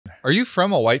Are you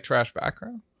from a white trash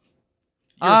background?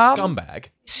 You're a scumbag.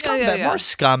 Scumbag, Yeah. more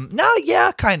scum. No,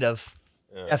 yeah, kind of.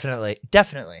 Yeah.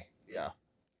 Definitely. Yeah.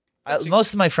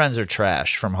 Most of my friends are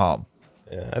trash from home.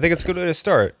 Yeah, I think it's a good way to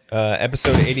start.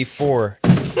 Episode 84.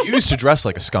 You used to dress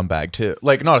like a scumbag too.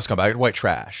 Like not a scumbag, white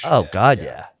trash. Oh God,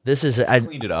 yeah. This is I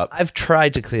Cleaned it up. I've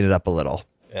tried to clean it up a little.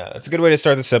 Yeah, it's a good way to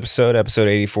start this episode. Episode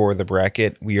 84 of the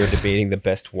bracket. We are debating the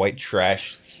best white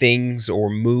trash things or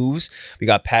moves. We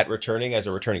got Pat returning as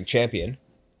a returning champion.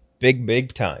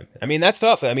 Big time. I mean, that's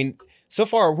tough. I mean, so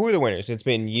far, who are the winners? It's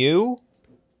been you,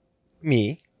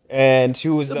 me, and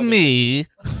who was the Me.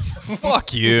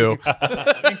 Fuck you.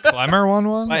 Clemmer won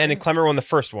one? And then Clemmer won the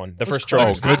first one, the first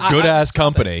Oh, trophy. good ass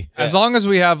company. As long as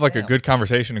we have like a good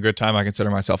conversation, a good time, I consider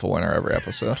myself a winner every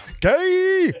episode.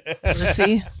 Gay.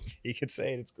 See? You can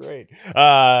say it. It's great.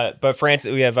 But France,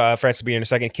 we have France will be here in a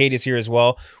second. Kate is here as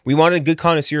well. We wanted good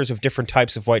connoisseurs of different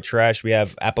types of white trash. We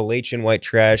have Appalachian white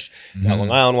trash, we got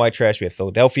Long Island white trash. We have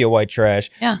Philadelphia white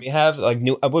trash. Yeah. We have like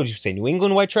what would you say? New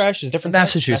England white trash is different.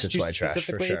 Massachusetts white trash for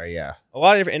specifically? sure. Yeah. A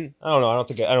lot of different. And I don't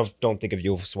know. I don't think of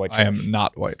you as white trash. I am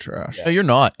not white trash. No, you're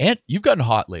not. And you've gotten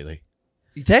hot lately.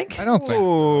 You think? I don't think so.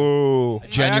 Ooh. I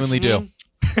genuinely do.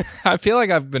 I feel like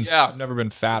I've never been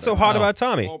fat. What's so hot about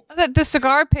Tommy? Was it the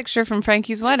cigar picture from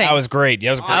Frankie's wedding? That was great.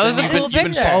 Yeah, that was great. That was a You've cool been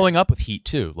picture. following up with heat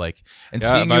too, like and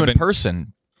Yeah, seeing I've you in been-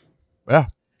 person. Yeah.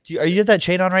 Are you have that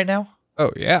chain on right now?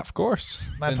 Oh yeah, of course.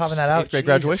 Am I Since popping that out? 8th grade Jesus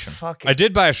graduation. fucking- I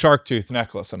did buy a shark tooth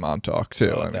necklace in Montauk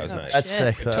too. I mean, That was nice. That's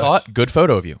sick. It's hot. Good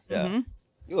photo of you. Yeah.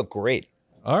 You look great.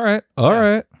 all right, all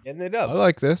right. Getting it I up.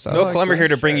 like this. I No like Clemmer this. here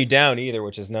to bring you down either,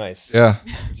 which is nice. Yeah.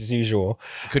 Which is usual.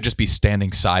 You could just be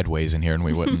standing sideways in here and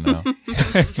we wouldn't know.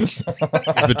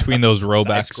 Between those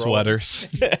Roback scroll. sweaters.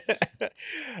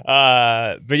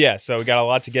 But yeah, so we got a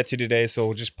lot to get to today, so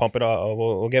we'll just pump it up.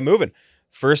 We'll get moving.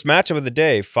 First matchup of the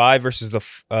day: 5 versus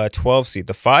the 12 seed.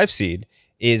 The 5 seed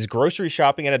is grocery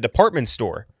shopping at a department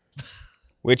store,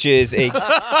 which is a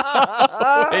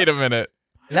Wait a minute.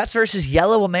 That's versus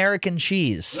yellow American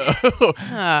cheese.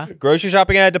 Huh. grocery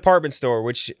shopping at a department store.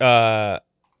 Which oh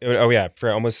yeah, I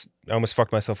almost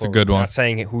fucked myself. It's a over. good one. Not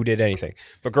saying who did anything,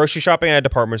 but grocery shopping at a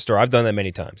department store. I've done that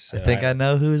many times. I think I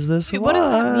know who's this Wait, one. what does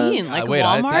that mean? Like wait,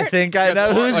 I Walmart? I think I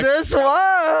know who's Like- this one.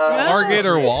 Target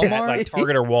or Yeah, Walmart? like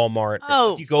Target or Walmart.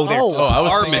 Oh. You go there. Oh, for I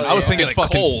was garments. thinking, I was thinking Like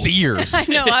fucking Kohl's. Sears. I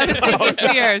know. I was thinking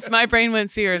Sears. My brain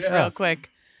went Sears real quick.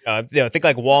 Think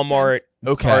like Walmart,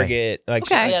 Okay. Target. Like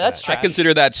Okay. Yeah, that's I trash.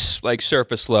 consider that like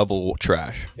surface level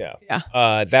trash. Yeah.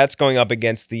 That's going up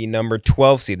against the number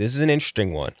 12 seed. This is an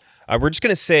interesting one. We're just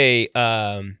gonna say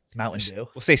Mountain Dew.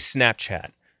 we'll say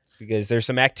Snapchat because there's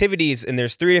some activities and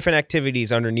there's 3 different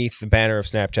activities underneath the banner of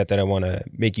Snapchat that I want to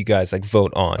make you guys like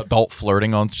vote on. Adult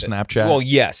flirting on Snapchat. Well,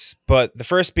 yes, but the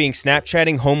first being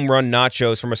Snapchatting home run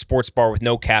nachos from a sports bar with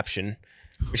no caption,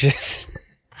 which is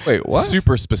Wait, what?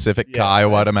 Super specific, Yeah, Kai, I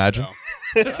would imagine.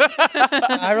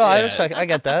 I respect. I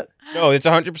get that. no, it's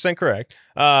 100% correct.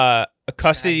 A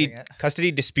Smashing it.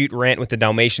 custody dispute rant with the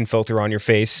Dalmatian filter on your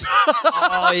face.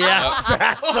 Oh yes,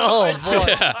 that's oh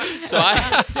boy. So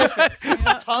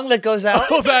I Tongue that goes out.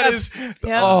 Oh, that is.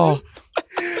 Yeah.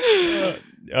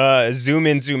 Oh, Zoom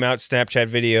in, zoom out Snapchat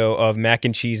video of mac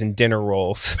and cheese and dinner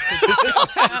rolls.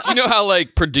 you know how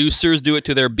like producers do it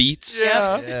to their beats?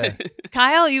 Yeah.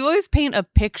 Kyle, you always paint a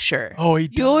picture. oh, he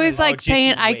You always like just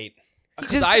paint. I wait.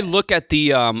 Because I look at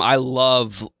the I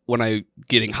love when I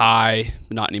getting high,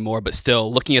 not anymore, but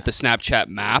still looking at the Snapchat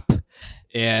map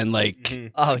and like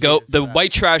Mhm. Oh, go dude, the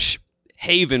white trash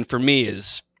haven for me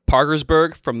is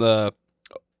Parkersburg from the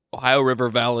Ohio River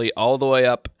Valley all the way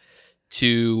up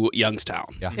to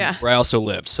Youngstown, Yeah. where I also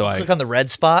live. So I Click on the red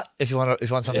spot if you want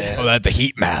something. Yeah. Oh, that the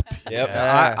heat map. Yep.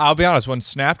 I'll be honest. When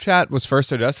Snapchat was first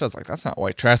suggested, I was like, "That's not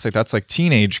white trash. Like that's like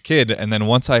teenage kid." And then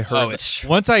once I heard,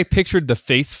 once I pictured the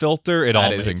face filter, it all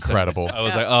That is made sense. incredible. I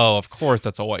was like, "Oh, of course,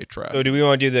 that's a white trash." So do we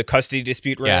want to do the custody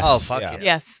dispute rant? Yes. Oh fuck yeah.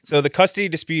 Yes. So the custody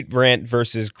dispute rant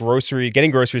versus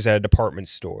getting groceries at a department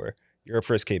store. You're up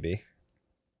first, KB.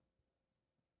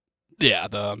 yeah,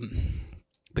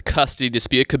 the custody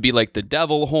dispute. It could be like the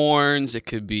devil horns. It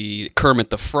could be Kermit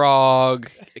the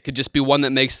Frog. It could just be one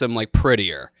that makes them like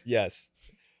prettier. Yes.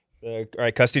 All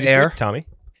right, custody Air. dispute. Tommy.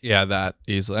 Yeah, that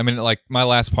easily. I mean, like my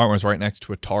last apartment was right next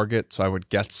to a Target, so I would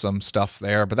get some stuff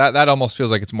there. But that almost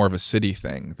feels like it's more of a city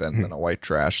thing than a white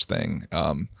trash thing.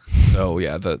 So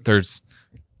yeah, that's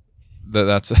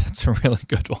a really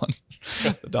good one.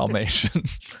 The Dalmatian.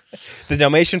 The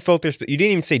Dalmatian filters. You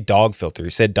didn't even say dog filter. You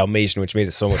said Dalmatian, which made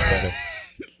it so much better.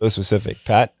 So specific.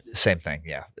 Pat. Same thing.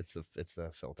 Yeah. It's the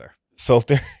filter.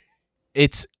 Filter.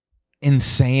 It's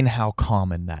insane how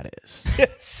common that is.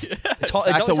 Yes. It's The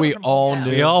fact that we all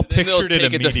knew. We all Then they'll pictured it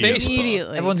take to immediately. Facebook.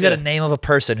 Immediately. Everyone's got a name of a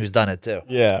person who's done it too.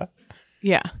 Yeah.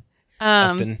 Yeah.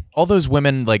 Austin. All those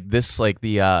women like this, like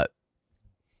the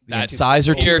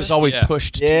incisor tooth Pierce, is always yeah.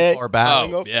 pushed Yeah. too far back.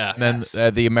 Oh, yeah. And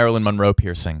then the Marilyn Monroe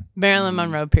piercing Marilyn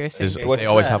Monroe piercing. is What's they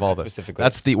always that have all those. specifically?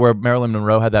 That's the where Marilyn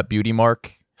Monroe had that beauty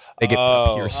mark. They get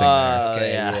a piercing there.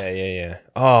 Okay, yeah. yeah.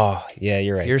 Oh, yeah,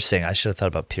 you're right. Piercing. I should have thought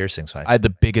about piercings. I had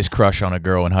the biggest crush on a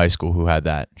girl in high school who had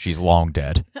that. She's long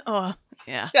dead. Oh,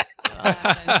 yeah. That'll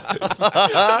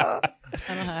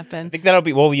I happen. think that'll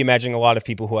be, we'll be imagining a lot of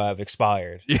people who have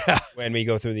expired Yeah, when we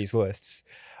go through these lists.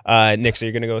 Nick, so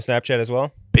you're going to go with Snapchat as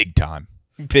well? big time.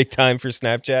 Big time for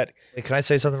Snapchat. Hey, can I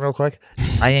say something real quick?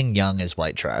 Ian Young is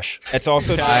white trash. That's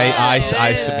also true. I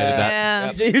submitted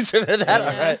that. Yeah. You submitted that? All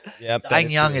right. Yep, that Ian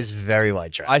is Young true. is very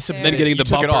white trash. I submitted. Then getting You the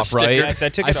took it bumper off, right? sticker. Yes, I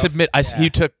took it off. I you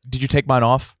took. Did you take mine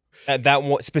off? That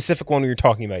one, specific one we were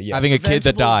talking about, yeah. Having a kid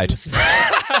that died.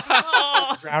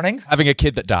 Drowning? Having a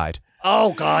kid that died.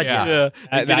 Oh, God, yeah. Yeah.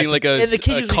 I Getting like a, And the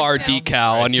kid a usually car sounds-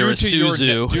 decal on your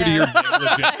Isuzu. Due to your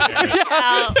negligent care.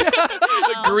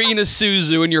 The green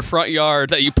Isuzu in your front yard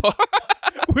that you park.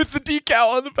 With the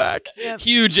decal on the back.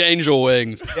 Huge angel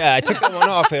wings. Yeah, I took that one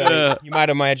off. You might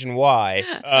imagine why.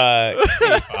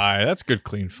 Fine, that's good,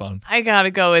 clean fun. I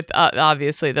gotta go with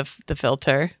obviously the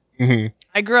filter. Mhm.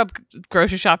 I grew up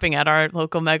grocery shopping at our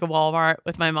local Mega Walmart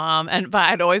with my mom, but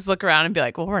I'd always look around and be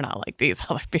like, "Well, we're not like these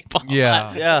other people."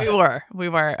 Yeah. But we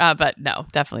were, but no,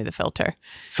 definitely the filter.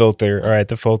 Filter. All right,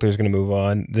 the filter is going to move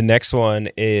on. The next one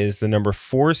is the number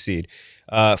 4 seed.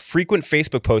 Frequent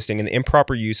Facebook posting and the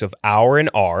improper use of our and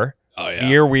our, Oh yeah.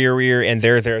 here, we're, and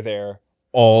there,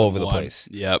 all over the place.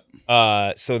 Yep.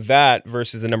 So that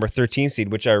versus the number 13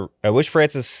 seed, which I wish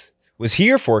Francis was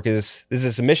here for, because this is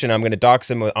a submission. I'm going to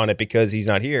dox him on it because he's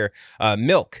not here.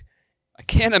 Milk. I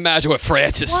can't imagine what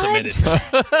Francis submitted. Milk?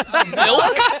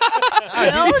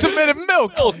 He submitted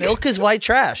milk. Milk is white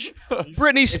trash.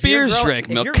 Britney Spears drank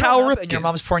If milk. you're Cal growing up and your Ripken.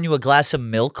 mom's pouring you a glass of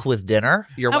milk with dinner,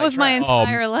 you're That white was my trash.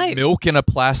 entire life. Milk in a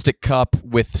plastic cup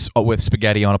with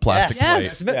spaghetti on a plastic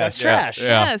Yes. plate. That's Yeah. trash.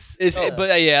 Yeah. Yes.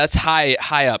 But yeah, that's high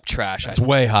up trash. It's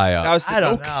way high up. That was the I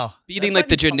don't milk. know. Beating That's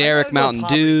like the why you- generic I don't know Mountain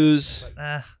poverty. Dews.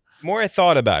 Eh. The more I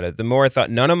thought about it, the more I thought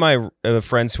none of my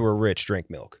friends who are rich drank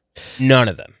milk. None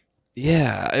of them.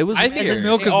 Yeah, it was I weird. think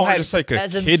milk is They all more had just like a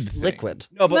Peasants kid thing. liquid.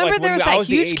 No, but Remember like there when was I that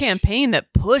the huge age- campaign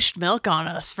that pushed milk on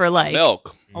us for like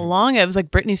milk. a long. It was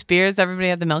like Britney Spears. Everybody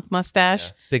had the milk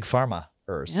mustache. Big pharma.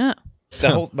 Yeah.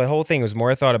 My whole thing was,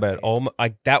 more I thought about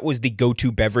it, that was the go-to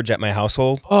beverage at my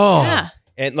household, Oh. Yeah.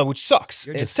 and like, which sucks.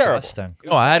 You're It's terrible. disgusting.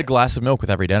 No, I had a glass of milk with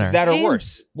every dinner. Is that or Same.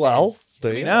 worse? Well,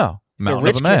 there you go. No. The Mountain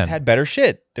rich of a kids man. had better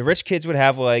shit. The rich kids would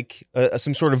have like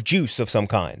some sort of juice of some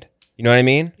kind. You know what I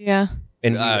mean? Yeah.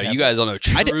 And we would have You guys don't know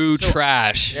true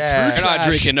trash. Yeah. You're not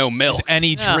drinking no milk. Is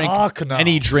any No. drink, Fuck no.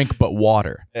 any drink but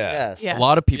water. Yeah. Yes. Yeah. A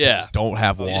lot of people Yeah. just don't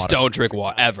have water. Just don't drink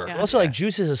water ever. Yeah. Also, like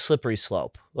juice is a slippery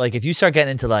slope. Like if you start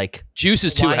getting into like Juice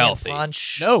is too Hawaiian healthy.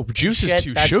 punch, No, juice is shit,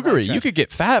 too that's sugary. white trash. You could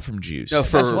get fat from juice. No, That's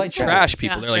for white trash. trash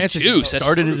people, Yeah. they're like Francis juice. That's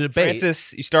started a fruit. debate.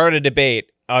 Francis, you started a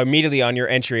debate immediately on your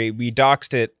entry. We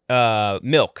doxed it.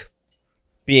 Milk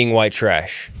being white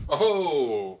trash.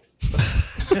 Oh,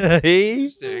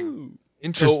 Interesting.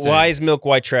 interesting. So why is milk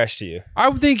white trash to you?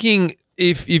 I'm thinking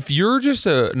if you're just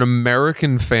an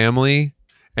American family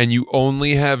and you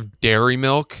only have dairy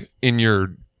milk in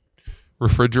your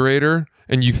refrigerator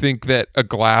and you think that a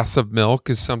glass of milk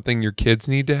is something your kids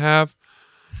need to have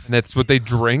and that's what they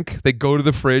drink, they go to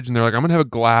the fridge and they're like, I'm gonna have a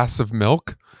glass of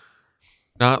milk.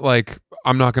 Not like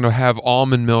I'm not gonna have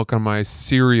almond milk on my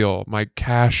cereal, my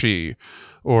cashew,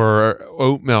 or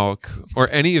oat milk, or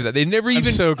any of that. They never even.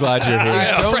 I'm so glad you're here.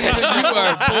 Yeah, Francis, you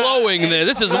are blowing this.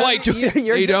 This is white.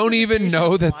 They don't even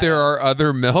know that there are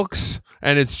other milks,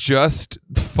 and it's just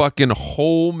fucking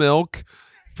whole milk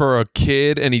for a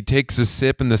kid, and he takes a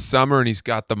sip in the summer, and he's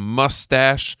got the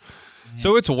mustache.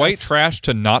 So it's white trash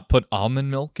to not put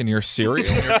almond milk in your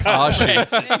cereal. It's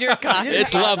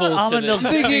levels to Almond this.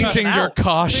 milk Thinking out. your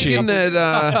kashi. I'm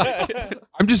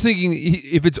just thinking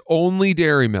if it's only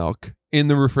dairy milk in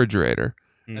the refrigerator,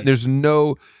 and there's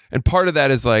no, and part of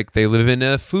that is like they live in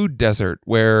a food desert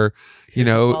where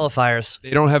Qualifiers. they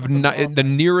don't have the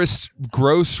nearest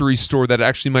grocery store that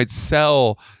actually might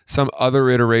sell some other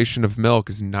iteration of milk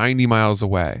is 90 miles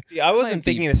away. See, I wasn't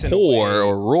thinking this in a Poor way.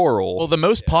 or rural. Well, the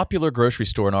most popular grocery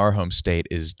store in our home state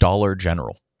is Dollar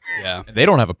General. yeah. They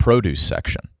don't have a produce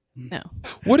section. No.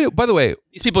 By the way,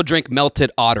 These people drink melted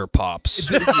otter pops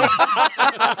for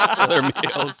their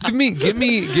meals. give me the I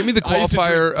used to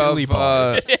qualifier drink dilly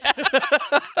bars.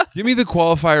 give me the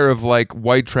qualifier of like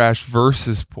white trash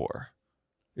versus poor.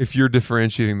 if you're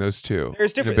differentiating those two.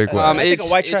 There's in a different. big way. I think a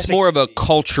white trash it's more of a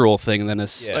cultural thing than a.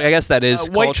 Yeah. Like, I guess that is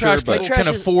White culture, trash but people can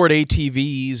afford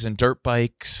ATVs and dirt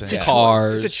bikes and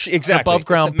cars. Exactly. above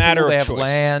ground It's a matter pool. They of have choice.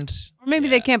 land. Or maybe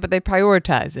they can't, but they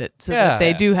prioritize it so that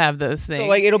they Yeah. do have those things. So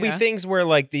like it'll yeah. be things where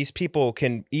like these people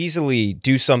can easily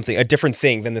do something a different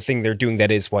thing than the thing they're doing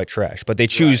that is white trash, but they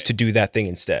choose to do that thing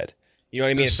instead. You know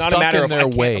what I mean? They're It's not a stuck matter in of their I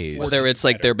can't ways. afford whether to it's do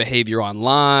like better. their behavior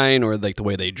online or like the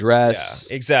way they dress.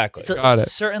 Yeah, exactly. It's a, Got it's it.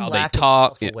 a certain How they lack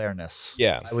talk, of yeah. self-awareness.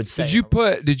 Yeah. I would say.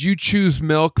 Did you choose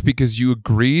milk because you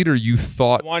agreed or you I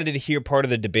thought? wanted to hear part of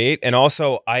the debate, and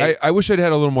also I wish I'd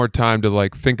had a little more time to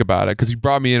like think about it because you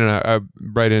brought me in and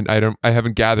I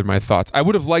haven't gathered my thoughts. I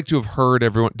would have liked to have heard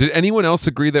everyone. Did anyone else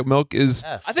agree that milk is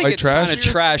Yes. I think white it's trash? kind of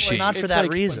trashy. Not for It's that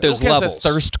like, reason. There's milk as a levels.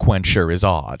 thirst quencher is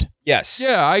odd. yes.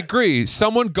 Yeah, I agree.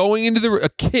 Someone going into a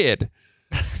kid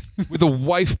with a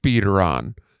wife beater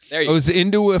on There you goes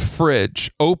into a fridge,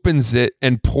 opens it,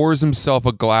 and pours himself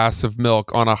a glass of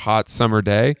milk on a hot summer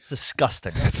day. It's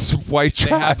disgusting. That's white They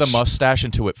trash. have the mustache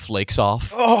until it flakes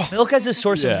off. Oh, Milk as a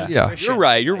source Yeah. of Yeah. nutrition. You're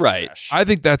right, you're White right. trash. I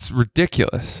think that's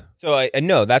ridiculous. so I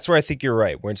no, that's where I think you're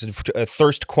right. Where it's a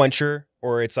thirst quencher,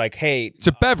 or it's like, hey, It's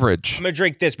a beverage. I'm gonna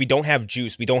drink this. We don't have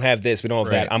juice. We don't have this. We don't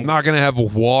have that. I'm not gonna have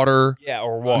water.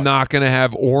 or I'm water. not gonna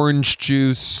have orange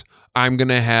juice. I'm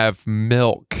gonna have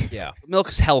milk. Yeah.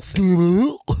 Milk's healthy.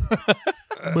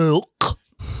 Milk.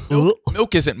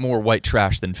 Milk isn't more white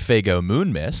trash than Faygo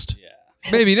Moon Mist.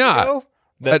 Maybe not. Oh,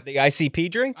 the ICP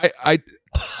drink. I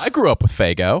grew up with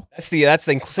Faygo. That's the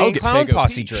insane get clown Faygo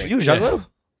posse peach. drink. You a juggalo?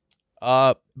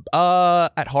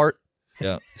 At heart.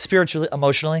 Yeah. Spiritually,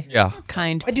 emotionally. Yeah.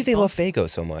 kind. Why do they love Faygo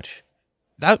so much?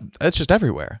 That's just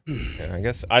everywhere. Yeah, I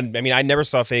guess. I mean, I never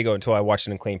saw Faygo until I watched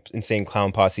an insane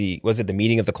clown posse. Was it the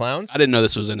meeting of the clowns? I didn't know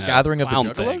this was in a Gathering of the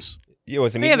clown thing. Juggalos? Yeah,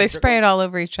 was it? Yeah, Meeting they of the spray it Juggalos? all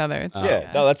over each other. It's Yeah,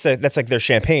 no, that's like their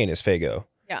champagne is Faygo.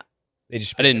 Yeah. They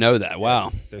just. I didn't know that.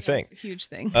 Wow. It's their thing. It's a huge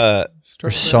thing.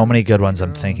 There's so many good ones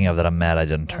I'm thinking of that I'm mad I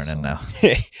didn't turn in now.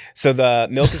 So the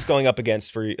milk is going up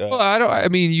against for. Well, I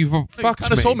mean, you've fucked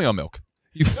Kind of me. sold me on milk.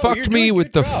 You you're fucked doing me a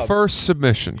with good the job. first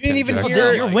submission. You didn't even KenJac.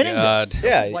 hear- You're winning God. this.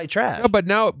 Yeah. It's white trash.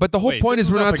 No, but the whole Wait, point this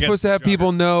is we're was up not supposed to have against the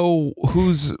people know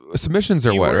whose submissions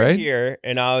are you what, were right? here,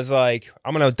 and I was like,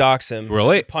 I'm gonna dox him. We're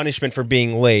late. Punishment for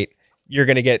being late. You're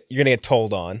gonna get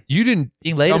told on. You didn't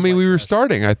Being late tell is me white we were trash.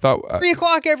 starting. I thought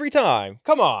 3:00 every time.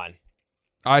 Come on.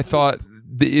 I thought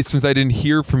since I didn't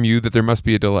hear from you that there must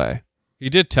be a delay. He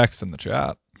did text in the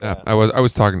chat. Yeah, I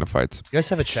was talking to Fights. You guys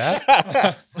have a chat?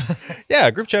 Yeah,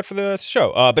 group chat for the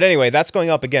show. But anyway, that's going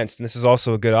up against, and this is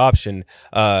also a good option,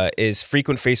 is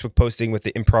frequent Facebook posting with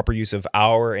the improper use of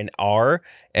our and our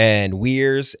and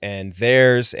we's and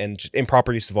theirs and just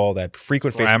improper use of all that.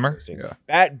 Frequent Facebook Grammar. posting.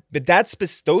 Yeah. But that's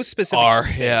those specific R,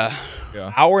 things. yeah.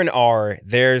 Our and our,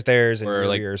 theirs, and Or,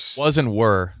 like, we's. Was and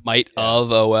were. Might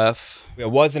of OF. It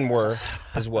was and were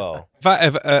as well.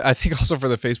 I think also for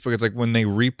the Facebook, it's like when they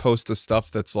repost the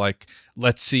stuff that's like,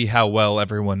 let's see how well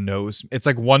everyone knows. It's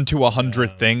like 1 to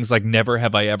 100 things. Like, never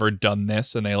have I ever done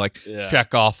this, and they like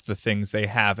check off the things they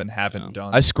have and haven't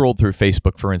done. I scrolled through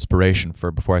Facebook for inspiration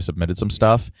for before I submitted some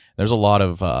stuff. There's a lot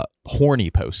of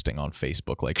horny posting on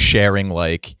Facebook, like sharing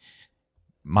like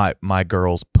my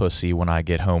girl's pussy when I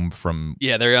get home from.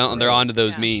 Yeah, they're onto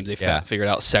those Yeah. memes. They Yeah. figured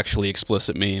out sexually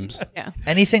explicit memes. Yeah.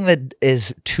 Anything that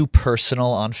is too personal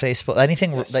on Facebook,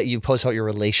 anything that you post about your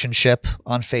relationship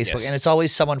on Facebook, Yes. and it's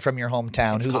always someone from your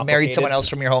hometown It's who married complicated. someone else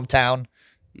from your hometown.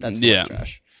 That's the Yeah. white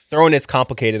trash. Throwing it's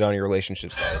complicated on your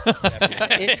relationship status.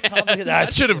 It's complicated.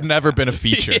 That should have never been a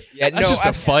feature. Yeah, That's just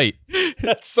a fight.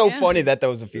 That's so Yeah. funny that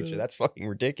was a feature. That's fucking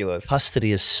ridiculous.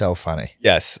 Custody is so funny.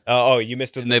 Yes. Oh, you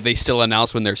missed it. And they still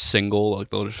announce when they're single, like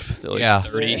they're like Yeah.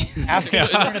 30. Ask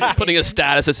if you're gonna be- Putting a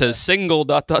status that says single ...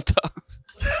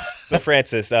 So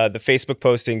Francis, the Facebook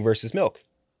posting versus milk.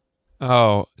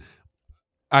 Oh,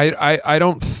 I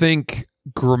don't think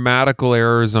grammatical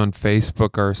errors on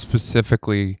Facebook are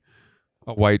specifically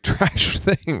a white trash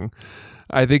thing.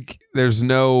 I think there's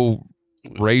no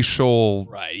racial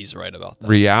Right, he's right about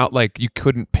that. like you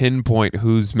couldn't pinpoint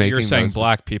who's making. You're saying those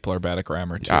black people are bad at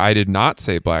grammar too. I did not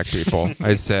say black people.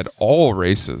 I said all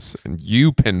races, and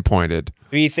you pinpointed.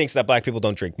 He thinks that black people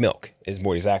don't drink milk, is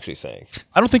what he's actually saying.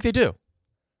 I don't think they do.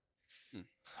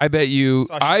 I bet you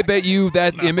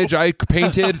that image I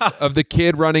painted of the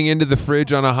kid running into the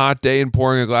fridge on a hot day and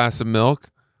pouring a glass of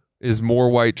milk is more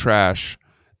white trash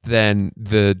than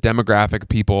the demographic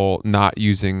people not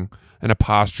using an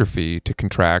apostrophe to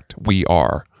contract we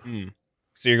are.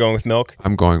 So you're going with milk?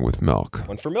 I'm going with milk.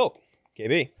 One for milk.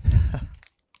 KB.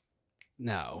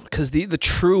 No, because the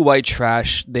true white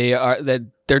trash,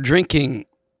 they're drinking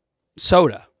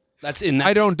soda. That's in.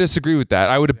 I don't disagree with that.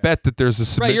 I would have bet that there's a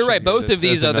submission. Right, you're right. here Both that of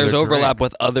these says there's another overlap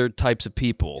drink. with other types of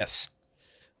people. Yes.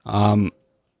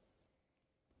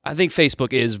 I think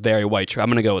Facebook is very white trash. I'm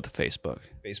gonna go with the Facebook.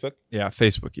 Facebook. Yeah,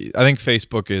 Facebook. I think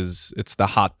Facebook it's the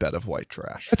hotbed of white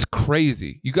trash. That's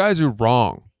crazy. You guys are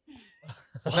wrong.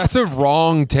 That's a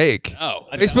wrong take. Oh,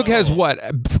 Facebook has what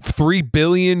 3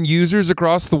 billion users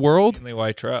across the world. Mainly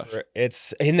white trash.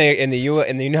 It's in the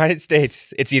United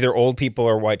States. It's either old people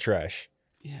or white trash.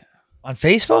 On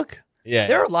Facebook, Yeah.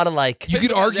 there are a lot of like. You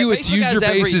could Facebook has- argue its Facebook has user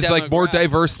every base is like more demographic.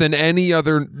 diverse than any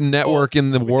other network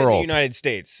in the Within world. The United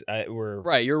States. We're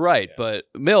right. You're right. But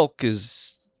milk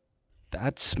is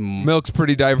that's Milk's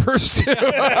pretty diverse too.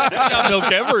 Got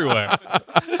milk everywhere.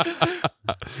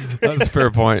 That's a fair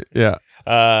point. Yeah.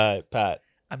 Pat.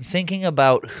 I'm thinking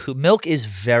about who milk is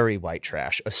very white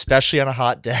trash, especially on a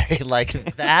hot day.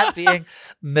 Like that being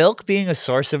milk being a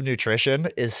source of nutrition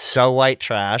is so white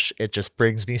trash. It just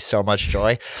brings me so much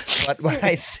joy. But when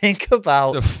I think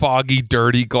about It's a foggy,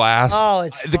 dirty glass.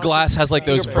 it's The glass has like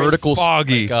those You're vertical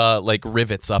foggy. like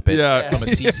rivets up it Yeah. from a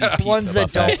CC's pizza ones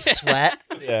that buffet. don't sweat.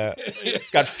 Yeah. It's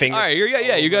got fingers. all right.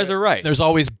 Yeah. You guys are right. There's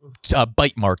always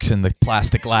bite marks in the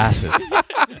plastic glasses.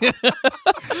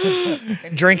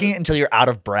 And drinking it until you're out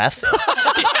of breath. They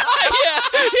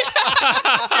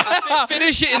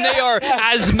finish it and they are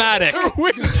asthmatic.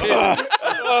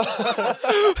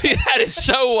 That is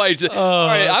so white. All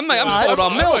right, I'm sold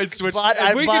on milk. But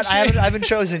I haven't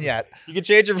chosen yet. You can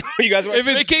change your vote. You guys want to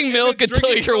Drinking milk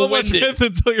until you're winded.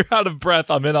 Until you're out of breath,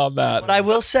 I'm in on that. But I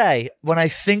will say, when I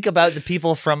think about the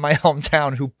people from my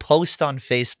hometown who post on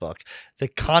Facebook, the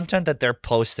content that they're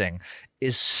posting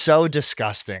is so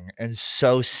disgusting and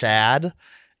so sad.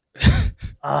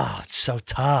 It's so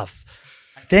tough.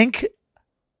 I think,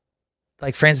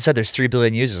 like Francis said, there's 3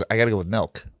 billion users. I got to go with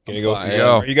milk. Can you go? Fine.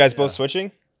 Are you guys both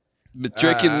switching?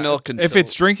 Drinking milk until If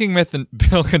it's drinking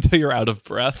milk until you're out of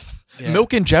breath.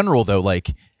 Milk in general, though,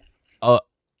 like,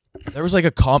 there was like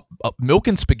milk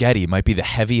and spaghetti might be the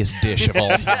heaviest dish of all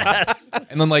time.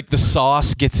 And then like the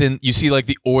sauce gets in, you see like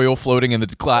the oil floating in the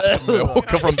glass of milk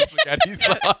from the spaghetti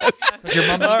sauce. Is your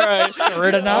mom all right? Stir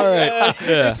it enough? All right.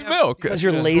 Yeah. It's milk. Because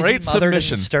your lazy Great mother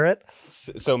submission. didn't stir it?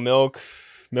 So milk.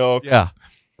 Yeah.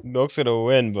 Milk's gonna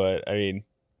win, but I mean,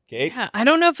 Kate. Yeah, I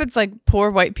don't know if it's like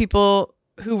poor white people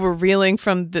who were reeling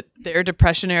from their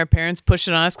depression era parents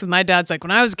pushing on us. Because my dad's like,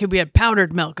 when I was a kid, we had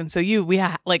powdered milk, and so we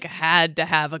had to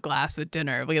have a glass with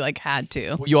dinner. We like had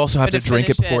to. Well, you also have to But to drink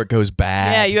it finish before it- it goes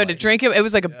bad. Yeah, you had to drink it. It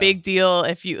was like a big deal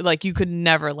if you like. You could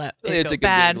never let it it's go like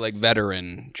bad. a big like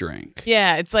veteran drink.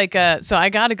 Yeah, it's like so I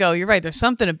gotta go. You're right. There's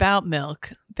something about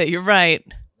milk that you're right.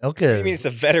 Milk I mean, is. it's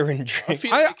a veteran drink.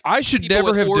 I should People never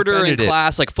with have order in defended it.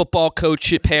 class, like football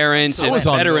coach parents I and was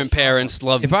on veteran milk. parents,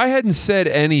 love. If I hadn't said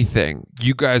anything,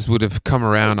 you guys would have come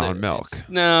around on milk.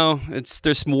 No,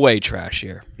 there's some way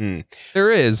trashier. There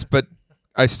is, but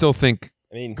I still think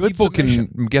I mean, people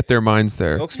can get their minds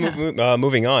there. Milk's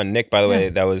moving on. Nick, by the way,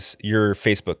 that was your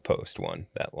Facebook post one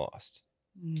that lost.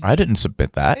 I didn't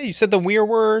submit that. Hey, you said the weird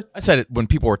word. I said it when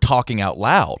people were talking out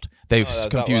loud. They that was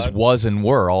out confused loud? was and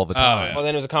were all the time. Well,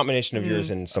 then it was a combination of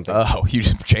yours and something. Oh, you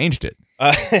just changed it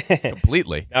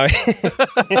completely. Now-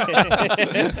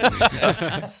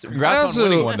 Congrats also- on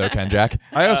winning one, though, KenJac.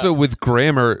 I also, with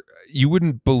grammar, you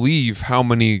wouldn't believe how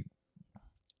many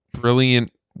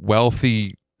brilliant,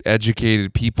 wealthy,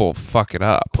 educated people fuck it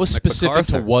up. Was specific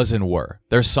to MacArthur. was and were.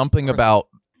 There's something about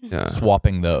Yeah.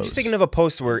 swapping I'm those. just thinking of a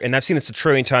post where, and I've seen this a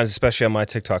trillion times, especially on my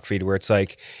TikTok feed, where it's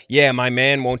like, yeah, my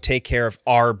man won't take care of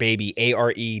our baby,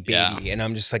 ARE baby. Yeah. And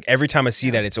I'm just like, every time I see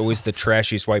that, it's always the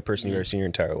trashiest white person you've ever seen in your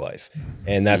entire life.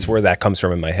 And that's where that comes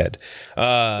from in my head.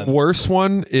 Worst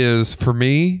one is, for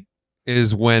me,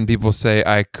 is when people say,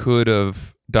 I could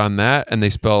have done that, and they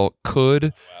spell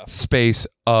could space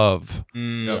of.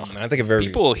 I think of very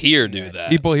People here do that.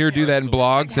 People here do that in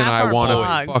blogs, and half I our want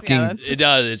blogs, to fucking yeah, It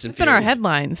does. It's in our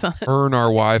headlines. burn our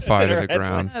Wi-Fi in to our the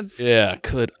ground. headlines. Yeah,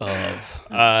 could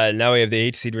have. now we have the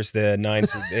 8 seed versus the 9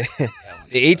 seed.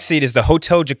 The 8 seed is the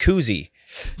Hotel Jacuzzi.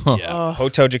 Yeah.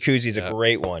 Hotel Jacuzzi is a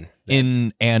great one.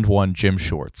 in and one gym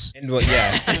shorts. And well,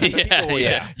 yeah.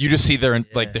 Yeah. You just see their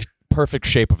like the perfect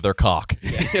shape of their cock.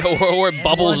 or it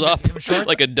bubbles up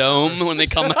like a dome when they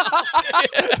come out.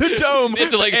 The dome They have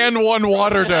to, like- and one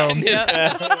water dome. Yep.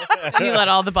 And you let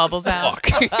all the bubbles out.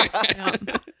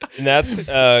 And that's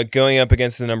going up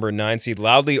against the number 9 seed,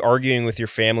 loudly arguing with your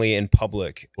family in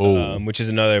public, which is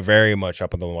another very much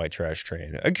up on the white trash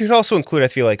train. It could also include, I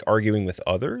feel like, arguing with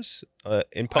others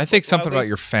in public. I think something loudly. about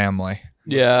your family.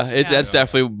 Yeah, that's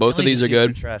definitely both of these are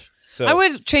good. So, I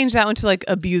would change that one to like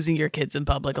abusing your kids in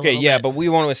public. okay, yeah, but we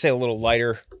want to say a little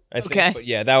lighter, I think. Okay. But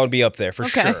yeah, that would be up there for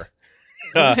Okay. sure.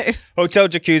 Right. Hotel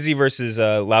jacuzzi versus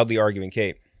loudly arguing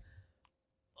Kate.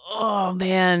 Oh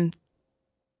man.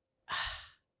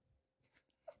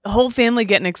 The whole family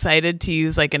getting excited to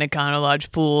use like an Econo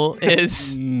Lodge pool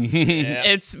is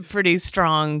it's a pretty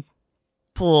strong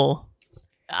pull.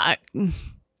 I'm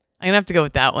gonna have to go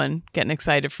with that one. Getting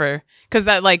excited because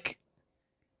that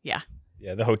Yeah,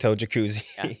 the hotel jacuzzi.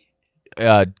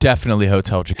 Definitely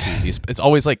hotel jacuzzi. It's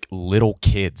always like little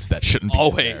kids that shouldn't be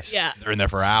in there. Always. yeah. They're in there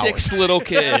for hours. 6 little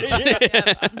kids.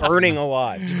 Burning a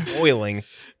lot, just boiling.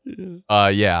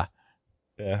 Yeah.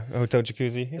 Yeah, a hotel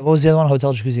jacuzzi. What was the other one?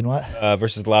 Hotel jacuzzi and what?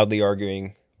 Versus loudly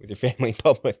arguing with your family in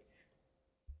public.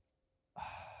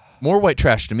 More white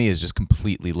trash to me is just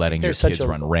completely letting your There's such kids a-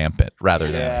 run rampant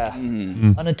rather than.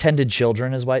 Mhm. Unattended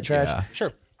children is white trash. Yeah.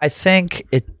 Sure. I think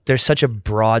there's such a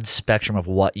broad spectrum of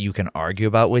what you can argue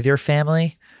about with your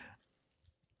family.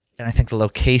 And I think the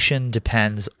location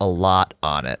depends a lot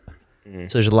on it. So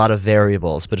there's a lot of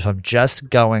variables. But if I'm just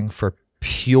going for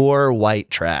pure white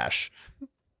trash,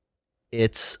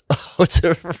 it's what's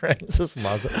it? Francis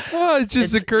loves it. Oh, it just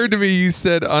It's- occurred to me you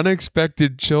said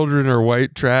unexpected children are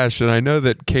white trash, and I know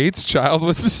that Kate's child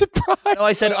was a surprise. No,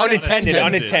 I said Unattended.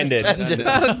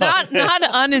 Not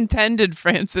unintended,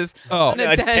 Francis. Oh.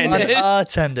 Unattended.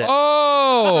 Unattended.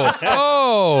 Oh,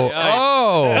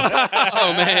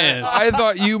 Oh man. I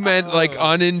thought you meant like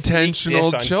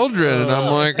unintentional diss on- children, and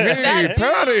I'm like, hey, That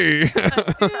too.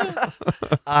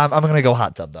 Patty. I'm gonna go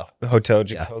hot tub though. Hotel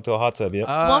hot tub.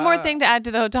 Yeah. One more thing to add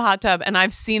to the hotel hot tub, and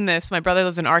I've seen this. My brother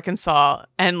lives in Arkansas,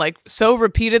 and like so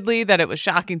repeatedly that it was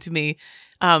shocking to me.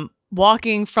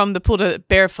 Walking from the pool to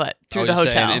barefoot through the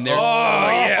you're saying, hotel. and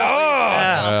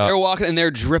they're walking and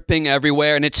they're dripping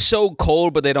everywhere, and it's so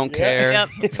cold, but they don't care. Yep.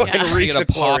 Fucking Yeah. You reeks get a of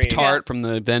Pop chlorine. Tart from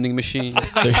the vending machine.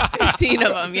 15 of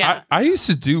them. Yeah. I used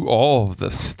to do all of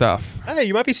this stuff. Hey,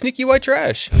 you might be sneaky white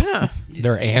trash. Yeah.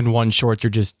 Their and one shorts are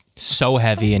just so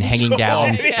heavy and hanging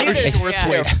down. Yeah. Shorts Yeah.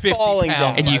 weigh 50 falling pounds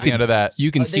down. And you by the end of that. You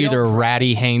can see their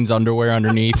ratty Hanes underwear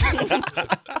underneath.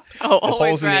 Oh,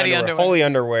 always in the ratty underwear. Holy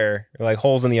underwear. Like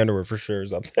holes in the underwear for sure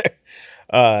is up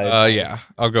there. Yeah,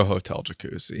 I'll go hotel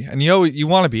jacuzzi. And you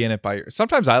want to be in it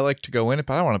sometimes I like to go in it,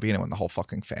 but I don't want to be in it with the whole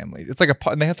fucking family. It's like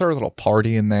and they have their little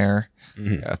party in there.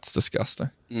 Mhm. Yeah, it's disgusting.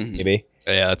 Mhm. Maybe.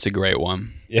 Yeah, that's a great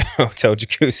one. Yeah, hotel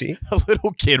jacuzzi. A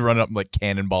little kid running up like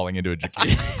cannonballing into a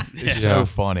jacuzzi. It's Yeah. so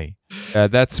funny. Yeah,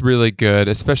 that's really good,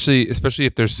 especially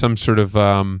if there's some sort of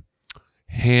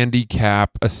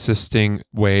handicap assisting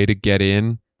way to get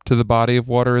in to the body of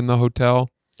water in the hotel.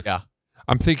 Yeah.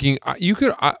 I'm thinking you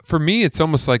could. For me, it's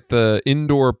almost like the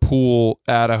indoor pool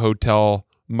at a hotel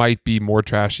might be more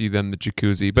trashy than the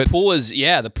jacuzzi. But Pool is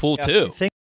the pool too.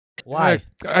 Why?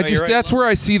 I just you're right. that's where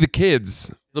I see the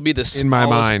kids. It'll be the In my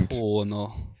smallest mind. pool and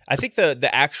I think the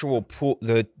actual pool,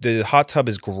 the hot tub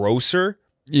is grosser,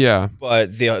 Yeah,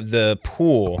 but the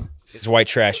pool is white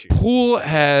trashy. pool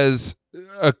has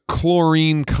a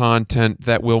chlorine content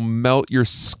that will melt your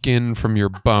skin from your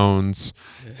bones,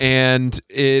 and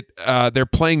they're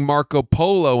playing Marco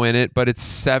Polo in it, but it's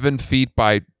 7 feet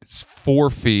by 4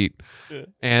 feet,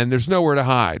 and there's nowhere to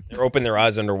hide. They're open their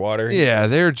eyes underwater. Yeah,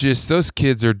 they're just those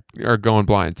kids are going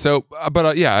blind. So, but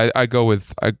I go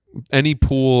with any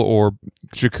pool or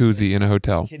jacuzzi in a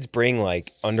hotel. Kids bring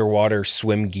like underwater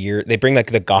swim gear. They bring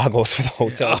like the goggles for the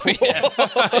hotel.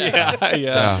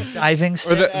 Yeah, Diving Or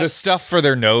sticks. the stuff for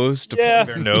their nose to Yeah.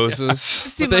 plug their noses.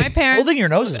 See, my parents Holding your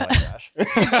nose is white trash.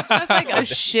 it was like a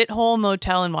shithole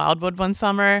motel in Wildwood one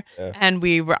summer, Yeah. and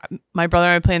my brother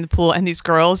and I played in the pool, and these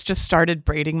girls just started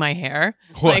braiding my hair,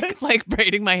 like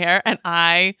braiding my hair, and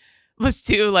I was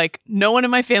too like no one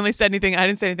in my family said anything, I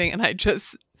didn't say anything, and I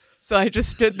just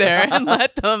stood there and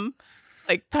let them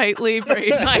like tightly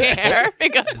braid my hair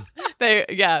because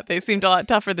they seemed a lot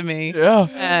tougher than me.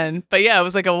 Yeah. But yeah, it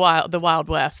was like the Wild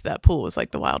West. That pool was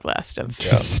like the Wild West of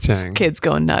interesting. kids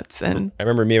going nuts. And I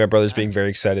remember me and my brothers being very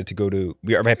excited to go to.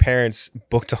 My parents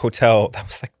booked a hotel that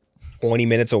was like 20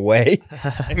 minutes away,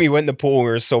 and we went in the pool. And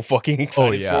we were so fucking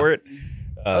excited yeah. for it.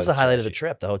 That was the highlight of the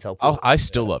trip, the hotel pool. I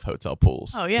still love hotel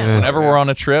pools. oh yeah. Yeah. Whenever we're on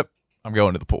a trip, I'm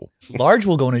going to the pool. Large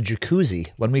will go in a jacuzzi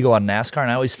when we go on NASCAR,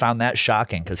 and I always found that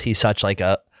shocking because he's such like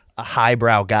a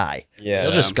highbrow guy. Yeah,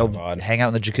 He'll just go God. hang out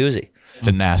in the jacuzzi. It's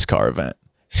a NASCAR event.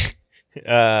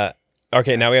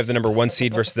 Okay, now we have the number 1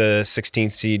 seed versus the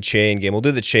 16th seed chain game. We'll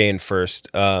do the chain first.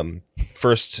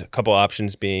 First couple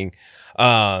options being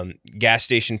gas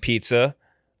station pizza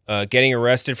Getting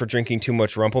arrested for drinking too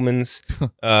much Rumplemans.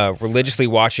 Religiously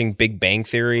watching Big Bang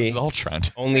Theory. This is all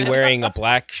Trent. Only wearing a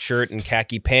black shirt and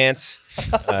khaki pants.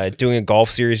 Doing a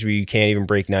golf series where you can't even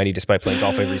break 90 despite playing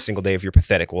golf every single day of your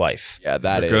pathetic life. Yeah,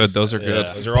 that is good. Those are good.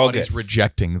 Those are all Body's good.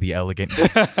 rejecting the elegant.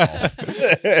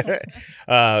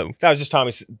 That was just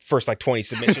Tommy's first 20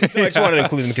 submissions, so I just wanted to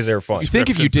include them because they were fun. You think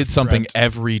if you Descriptions did of something Trent.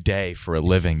 every day for a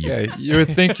living, you Yeah, you would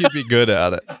think you'd be good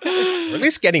at it. Or at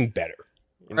least getting better.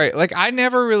 Right. Like I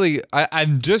never really,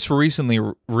 I'm just recently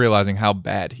realizing how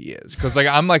bad he is. Cause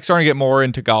I'm starting to get more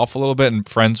into golf a little bit and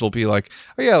friends will be like,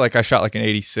 oh yeah, I shot an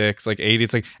 86, 80.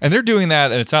 It's and they're doing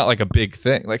that and it's not a big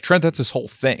thing. Trent, that's his whole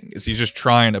thing is he's just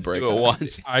trying to break Do it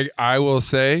once. I will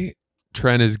say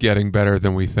Trent is getting better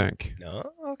than we think.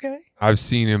 No? Okay. I've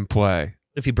seen him play.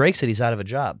 If he breaks it, he's out of a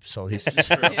job. So he's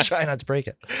trying not to break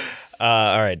it.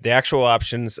 All right. The actual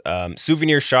options: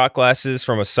 souvenir shot glasses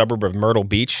from a suburb of Myrtle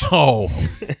Beach. Oh,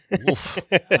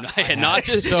 Not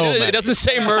just. So it doesn't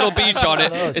say Myrtle Beach on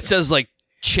it. It says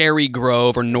Cherry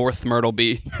Grove or North Myrtle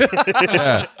Beach.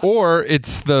 Yeah. Or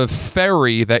it's the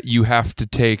ferry that you have to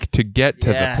take to get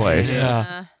to Yes. the place.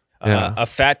 yeah. Yeah. A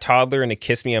fat toddler in a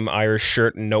Kiss Me I'm Irish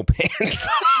shirt and no pants.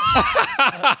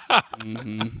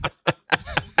 Mhm.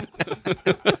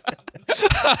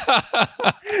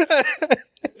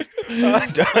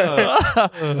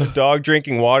 A dog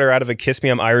drinking water out of a Kiss Me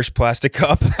I'm Irish plastic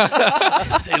cup.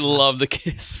 They love the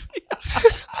kiss.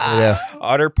 Yeah.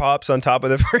 Otter pops on top of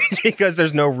the fridge because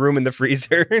there's no room in the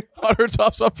freezer. Otter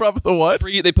tops on top of the what?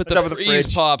 They put On top the of the freeze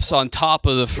fridge. pops on top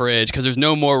of the fridge because there's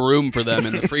no more room for them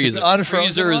in the freezer. The Unfrozen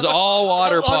freezer is ones? all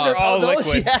water They're pop. all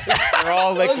those, liquid. yeah. They're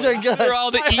all liquid. Those are good. They're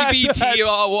all the EBT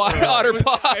water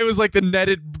pop. It was the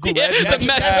netted. Yeah, the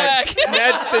mesh bag.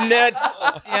 The net.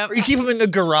 Yep. You keep them in the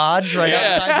garage right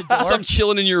outside the door. Some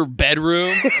chilling in your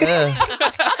bedroom.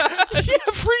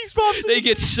 Freeze pops. They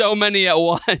get so many at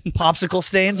once. Popsicle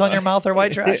stains on your mouth are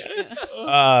white trash.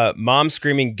 Mom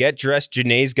screaming, "Get dressed,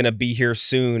 Janae's gonna be here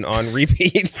soon" on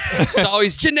repeat. It's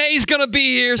always, Janae's gonna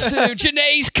be here soon.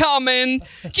 Janae's coming.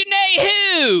 Janae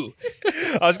who?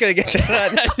 I was gonna get to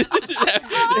that.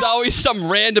 It's always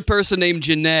some random person named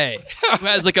Janae who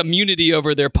has immunity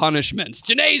over their punishments.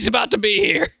 Janae's about to be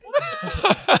here.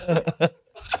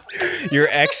 Your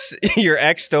ex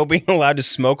still being allowed to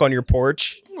smoke on your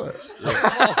porch. They're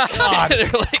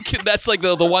that's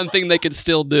the one thing they can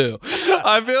still do.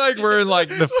 I feel like we're in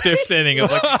the fifth inning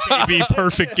of a KB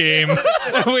perfect game.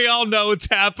 We all know what's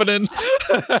happening.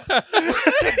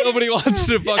 Nobody wants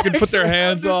to fucking put their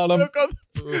hands on them.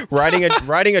 Riding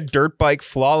a dirt bike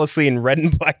flawlessly in red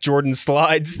and black Jordan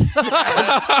slides.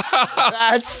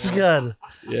 That's good.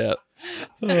 Yeah.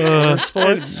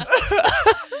 Sports.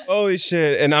 Holy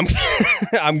shit! And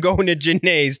I'm going to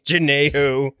Janae's. Janae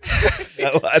who?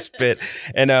 That last bit.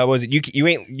 And was it you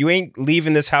ain't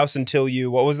leaving this house until you?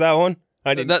 What was that one?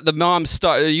 I didn't. The mom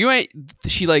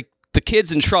the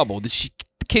kid's in trouble. The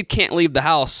kid can't leave the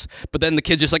house, but then the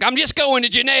kid's just I'm just going to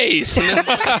Janae's, and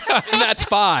that's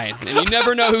fine. And you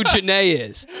never know who Janae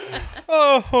is.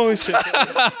 Oh, holy shit!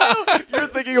 You're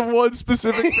thinking of one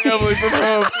specific family from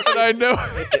home, and I know.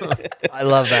 I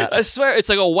love that. I swear, it's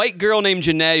a white girl named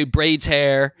Janae who braids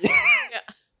hair.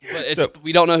 But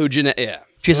we don't know who Janae. Yeah.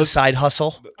 She has a side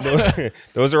hustle.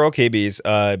 Those are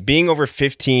OKBs. Being over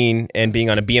 15 and being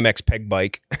on a BMX peg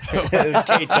bike. Kate's,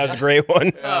 that was a great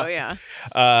one. Oh yeah.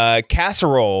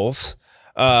 Casseroles.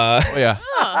 Oh yeah.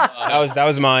 That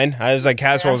was mine. I was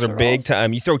casseroles are big Casseroles.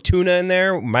 time. You throw tuna in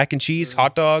there, mac and cheese,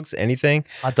 hot dogs, anything.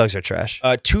 Hot dogs are trash.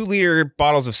 2-liter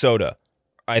bottles of soda,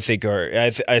 I think.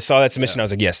 I saw that submission. I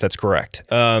was like, yes, that's correct.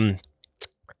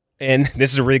 And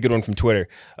this is a really good one from Twitter.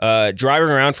 Driving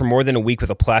around for more than a week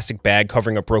with a plastic bag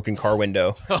covering a broken car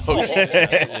window.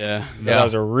 Yeah. That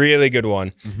was a really good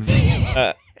one.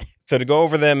 So to go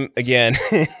over them again.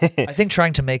 I think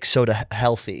trying to make soda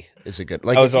healthy is a good.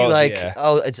 I was if you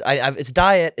all- yeah. it's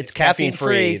diet, it's caffeine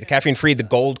free. The caffeine free, the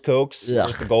gold Cokes, Ugh.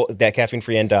 just that caffeine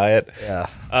free and diet.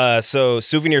 Yeah. So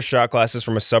souvenir shot glasses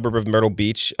from a suburb of Myrtle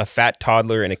Beach, a fat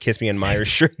toddler in a Kiss Me I'm Irish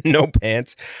shirt, no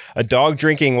pants, a dog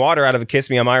drinking water out of a Kiss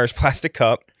Me I'm Irish plastic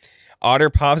cup, otter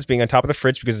pops being on top of the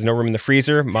fridge because there's no room in the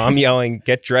freezer, mom yelling,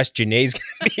 "Get dressed, Janae's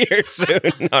gonna be here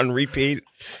soon" on repeat,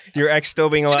 your ex still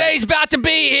being allowed. Janae's about to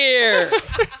be here.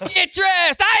 Get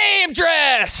dressed. I am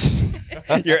dressed.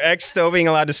 Your ex still being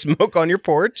allowed to smoke on your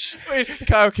porch. Wait,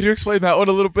 Kyle, can you explain that one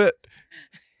a little bit?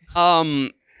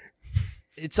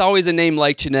 It's always a name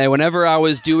like Janae. Whenever I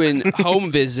was doing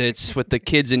home visits with the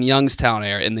kids in the Youngstown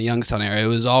area, it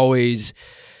was always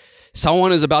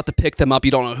someone is about to pick them up.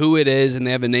 You don't know who it is, and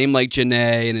they have a name like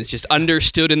Janae, and it's just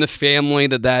understood in the family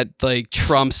that like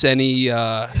trumps any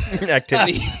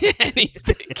Activity.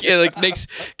 anything. Yeah, like makes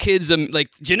kids like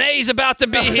Janae's about to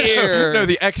be here. No,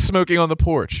 the ex smoking on the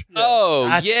porch. Oh,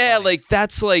 That's yeah, funny. like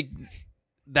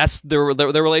that's the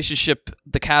relationship.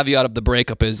 The caveat of the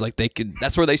breakup is like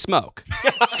that's where they smoke.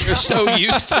 They're so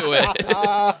used to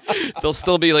it. They'll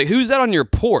still be like, "Who's that on your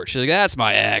porch?" She's like, "That's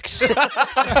my ex."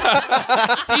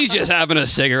 He's just having a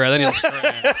cigarette. Then he'll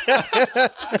scream.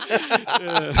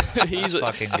 He's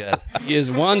Fucking good. he has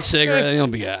one cigarette and he'll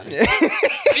be out.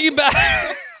 Be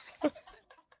back.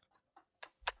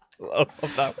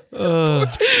 Like,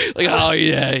 oh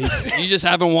yeah, you just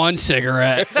having one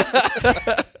cigarette.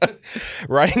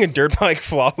 Riding a dirt bike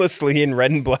flawlessly in red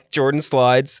and black Jordan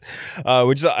slides,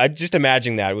 which I just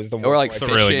imagine that was the Or like That's a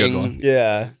fishing. really good one.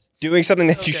 yeah, doing something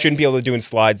that you Okay. shouldn't be able to do in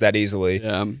slides that easily.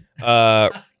 Yeah.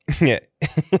 Yeah,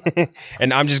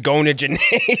 and I'm just going to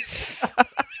Janae's.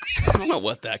 I don't know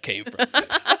what that came from.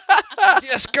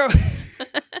 Yes, go.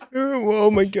 Oh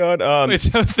my god. Wait,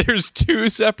 so there's 2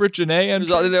 separate Janae and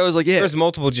There was like, yeah. There's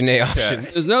multiple Janae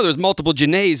options. There's multiple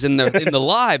Janaes in the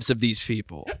lives of these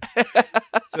people.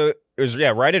 So it was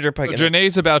ride a dirt bike. and then-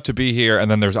 Janae's about to be here, and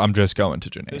then there's I'm just going to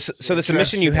Janae. So the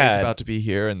submission you Janae's had, about to be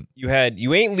here, and you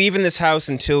ain't leaving this house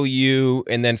until you,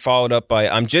 and then followed up by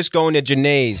I'm just going to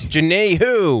Janae's. Janae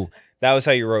who? That was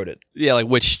how you wrote it. Yeah, like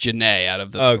which Janae out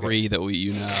of the Okay. 3 that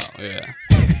we Yeah.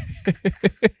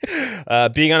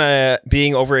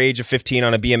 Being over age of 15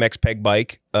 on a BMX peg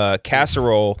bike,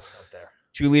 casserole,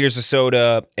 2 liters of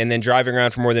soda, and then driving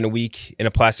around for more than a week in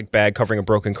a plastic bag covering a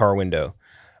broken car window.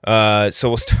 So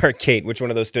we'll start, Kate. Which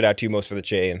one of those stood out to you most for the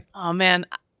chain? Oh man,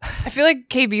 I feel like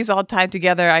KB's all tied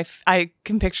together. I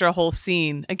can picture a whole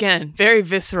scene. Again, very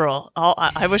visceral.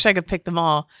 I wish I could pick them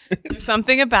all. There's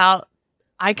something about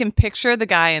I can picture the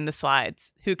guy in the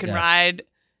slides who can Yes. ride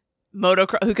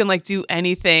motocross, who can like do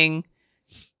anything.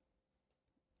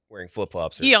 Wearing flip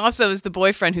flops. He also is the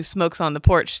boyfriend who smokes on the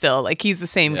porch still. Like he's the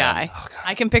same Yeah. guy.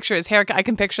 I can picture his haircut. I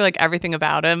can picture like everything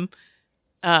about him.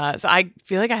 So I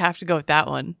feel like I have to go with that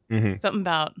one. Something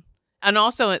about, and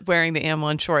also wearing the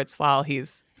M1 shorts while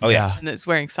he's Oh yeah. and is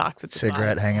wearing socks with the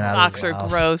Cigarette slides. hanging out of Socks his are mouth.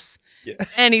 gross. Yeah.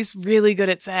 And he's really good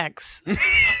at sex.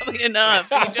 Oddly enough,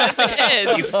 he just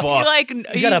is. He fucks. like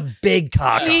He's got a big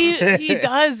cock. he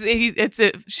does. It's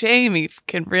a shame he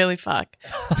can really fuck.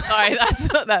 Sorry, that's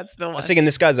the I one. was thinking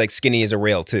this guy's like skinny as a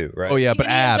rail too, right? oh yeah, but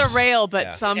He abs, is a rail, but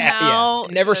Yeah. somehow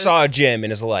Never just saw a gym in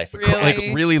his life. Really, like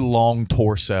really long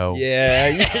torso. Yeah,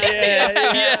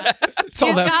 yeah. It's all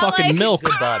He's that got, fucking like- milk.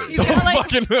 Good body. He's got like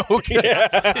Fucking milk.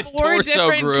 His 4 torso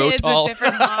different grew kids tall. with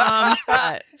different moms,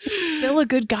 but still a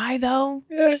good guy though.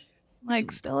 Yeah.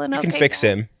 Like still an You okay can fix guy.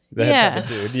 him. That Yeah. type of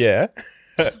dude. Yeah.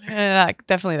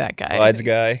 Definitely that guy. Slides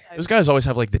guy. Those guys always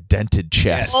have like the dented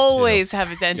chest. too. Always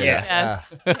have a dented Yes.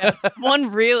 chest. Yeah.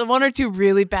 One or two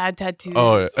really bad tattoos.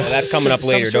 Oh, yeah. Oh, that's coming up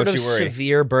Some later. sort Don't of you worry.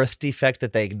 severe birth defect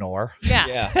that they ignore. Yeah.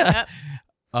 Yeah.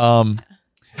 Yep.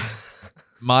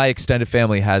 My extended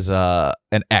family has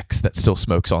an ex that still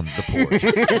smokes on the porch.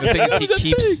 And the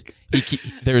thing is,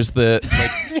 there's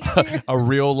the a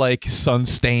real like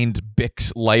sun-stained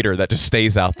Bix lighter that just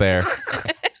stays out there.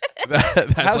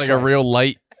 That's How like so? a real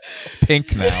light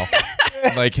pink now.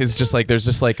 Like his just like there's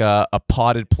just like a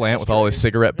potted plant with all his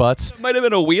cigarette butts. Might have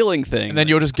been a wheeling thing. And then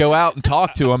you'll just go out and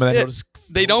talk to him, and then he'll just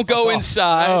they don't go off.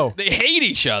 inside. Oh. They hate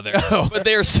each other, but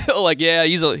they're still like, yeah,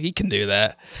 he can do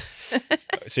that.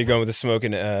 So you're going with the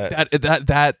smoking,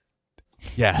 that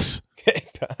yes.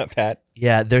 Pat?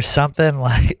 Yeah, there's something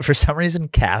like, for some reason,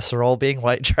 casserole being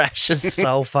white trash is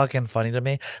so fucking funny to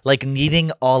me. Like,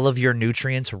 needing all of your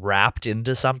nutrients wrapped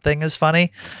into something is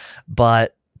funny,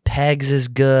 but pegs is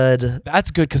good. That's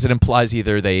good because it implies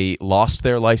either they lost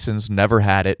their license, never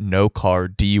had it, no car,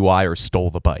 DUI, or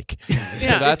stole the bike. So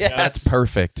Yeah. that's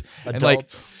perfect. And like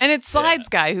Adults. And it's Slides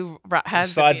guy who has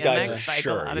the Slides guy BMX for bike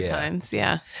sure, a lot of yeah. times.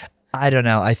 Yeah. I don't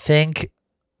know. I think,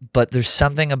 but there's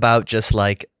something about just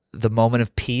like the moment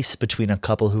of peace between a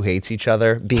couple who hates each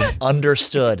other being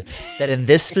understood that in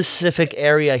this specific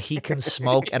area he can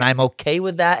smoke and I'm okay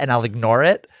with that and I'll ignore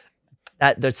it.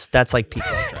 That's like peak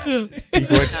white trash.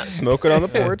 People are just smoking on the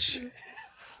porch.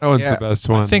 That one's Yeah, the best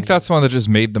one. I think that's one that just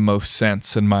made the most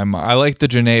sense in my mind. I like the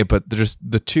Janae, but just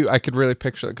the two I could really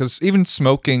picture, because even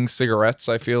smoking cigarettes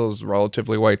I feel is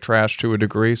relatively white trash to a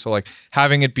degree. So like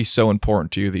having it be so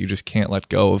important to you that you just can't let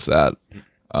go of that.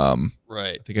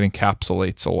 Right. I think it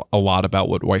encapsulates a lot about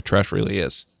what white trash really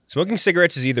is. Smoking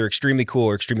cigarettes is either extremely cool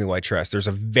or extremely white trash. There's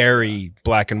a very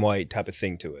black and white type of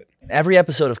thing to it. Every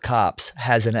episode of Cops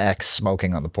has an ex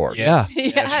smoking on the porch. Yeah.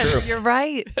 Yes, true. you're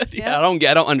right. Yeah, I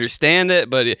don't understand it,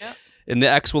 but and the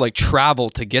ex will like travel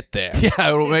to get there. Yeah,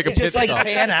 it'll make a pit Just like stop.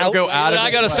 pan out. Go out of I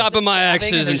it. gotta stop at my Stabbing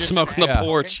ex's and and just- smoke on the Yeah.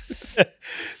 porch.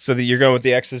 So that you're going with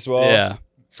the X as well? Yeah.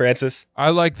 Francis?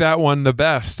 I like that one the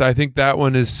best. I think that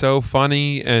one is so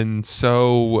funny and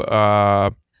so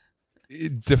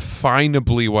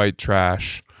definably white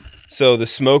trash. So the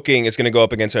smoking is going to go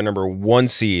up against our number 1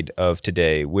 seed of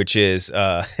today, which is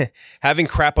having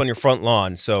crap on your front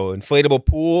lawn. So inflatable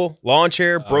pool, lawn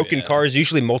chair, broken yeah. cars,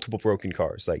 usually multiple broken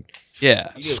cars. Like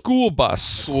Yeah. School bus.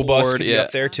 school bus Ford, could be yeah.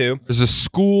 up there too. There's a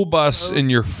school bus in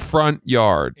your front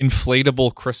yard.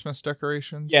 Inflatable Christmas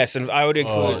decorations. Yes, and I would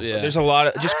include. yeah. There's a lot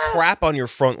of just crap on your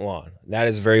front lawn. That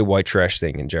is a very white trash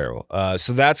thing in general.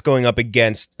 So that's going up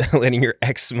against letting your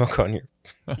ex smoke on your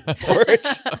porch.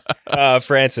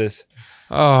 Francis.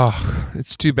 Oh,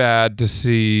 it's too bad to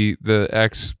see the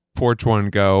ex porch one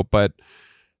go, but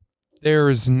there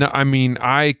is no. I mean,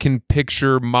 I can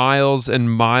picture miles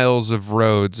and miles of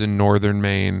roads in northern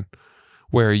Maine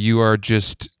where you are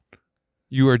just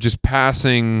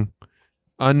passing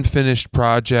unfinished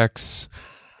projects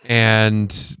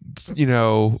and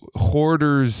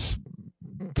hoarders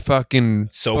fucking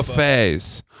Sofa.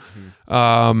 buffets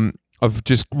of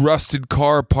just rusted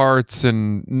car parts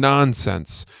and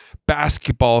nonsense.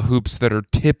 Basketball hoops that are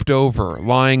tipped over,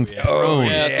 lying prone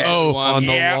Yeah, that's a good one. on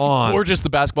the lawn. Or just the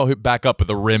basketball hoop back up, but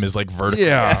the rim is like vertical.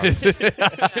 Yeah.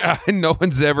 Yeah, no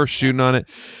one's ever shooting on it.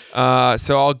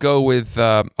 So I'll go with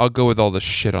all the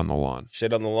shit on the lawn.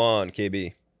 Shit on the lawn,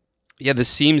 KB. Yeah, this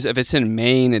seems, if it's in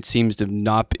Maine, it seems to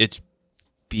not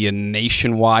be a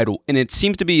nationwide, and it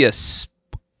seems to be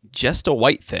just a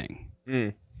white thing.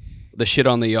 Mm. The shit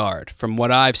on the yard, from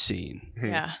what I've seen.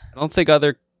 Yeah. I don't think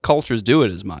other cultures do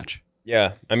it as much.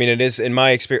 Yeah, I mean, it is in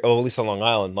my experience. Oh, at least on Long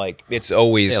Island, like it's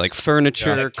always Yeah, like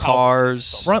furniture, Yeah, like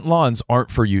cars. Front lawns aren't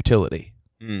for utility.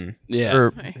 Mm. Yeah,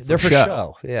 They're, They're for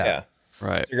show. Yeah. Yeah.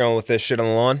 right. You're going with this shit on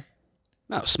the lawn.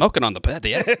 No, smoking on the bed.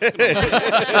 Yeah.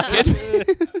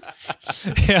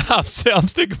 Yeah, I'm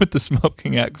sticking with the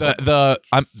smoking ex.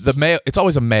 the male. It's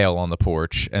always a male on the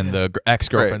porch, and the ex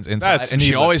girlfriend's Right. inside, That's and she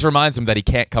needless. always reminds him that he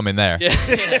can't come in there.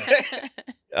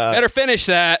 Better finish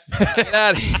that. Get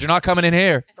out of here. You're not coming in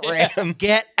here.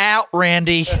 Get out,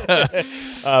 Randy.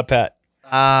 Pat.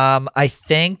 I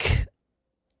think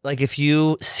like if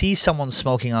you see someone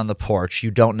smoking on the porch,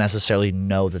 you don't necessarily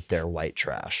know that they're white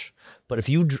trash. But if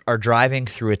you are driving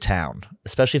through a town,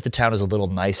 especially if the town is a little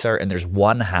nicer and there's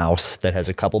one house that has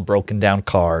a couple broken down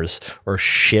cars or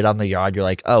shit on the yard, you're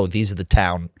like, oh, these are the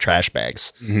town trash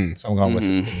bags. Mm-hmm. So I'm going with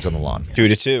things on the lawn.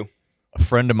 2-2. A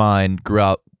friend of mine grew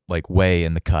up like way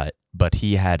in the cut, but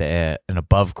he had an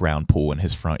above ground pool in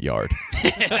his front yard. Oh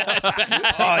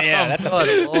yeah, that's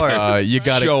Oh, Lord. You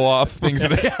got to Show off. things.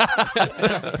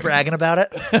 Bragging about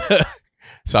it.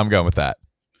 So I'm going with that.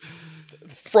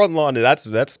 front lawn.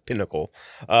 That's pinnacle.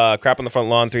 Crap on the front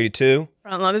lawn. 3-2.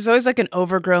 Front lawn. There's always like an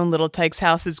overgrown little Tyke's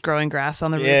house that's growing grass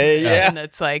on the roof. Yeah, yeah. And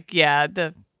it's like, yeah,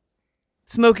 the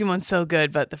smoking one's so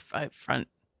good, but the front.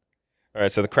 All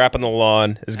right, so the crap on the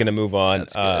lawn is going to move on.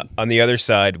 That's good. On the other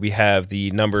side, we have the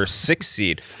number 6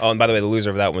 seed. Oh, and by the way, the loser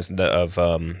of that was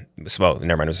smoke.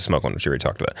 Never mind, it was the smoke one, which we already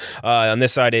talked about. On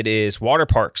this side, it is water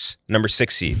parks, number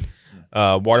 6 seed.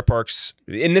 Water parks,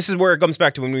 and this is where it comes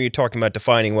back to when we were talking about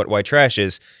defining what white trash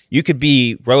is. You could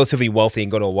be relatively wealthy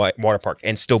and go to a water park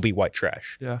and still be white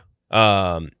trash. Yeah.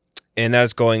 And that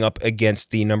is going up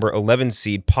against the number 11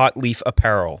 seed, pot leaf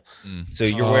apparel. So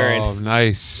you're wearing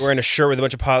nice. wearing a shirt with a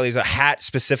bunch of pot leaves, a hat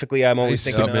specifically. I'm always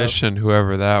Nice thinking submission,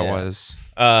 whoever that Yeah. was.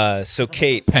 of. So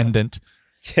Kate, Pendant.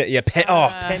 yeah,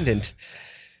 pendant.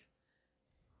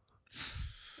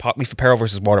 Pot leaf apparel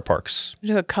versus water parks. We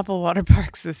do a couple water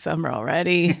parks this summer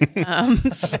already.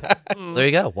 There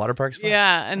you go. Water parks. fun.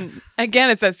 Yeah, and again,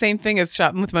 it's that same thing as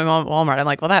shopping with my mom at Walmart. I'm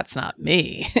like, well, that's not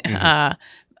me.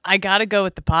 I got to go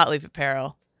with the pot leaf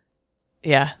apparel.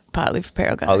 Yeah, pot leaf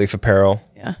apparel. Pot leaf apparel.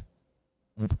 Yeah.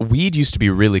 Weed used to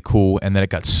be really cool, and then it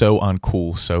got so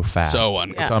uncool so fast. So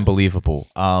uncool. It's Yeah. unbelievable.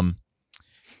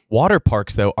 Water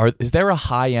parks, though, is there a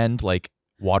high end like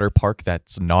water park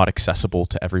that's not accessible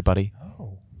to everybody?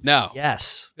 No.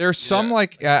 Yes. There's some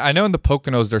like I know in the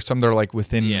Poconos there's some that are like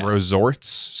within Yeah. resorts,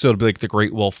 so it'll be like the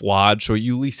Great Wolf Lodge. So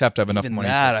you at least have to have enough Even money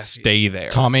that, to I stay there.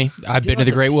 Tommy, I've been to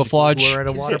the Great Wolf Lodge. We're at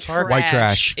a water park. White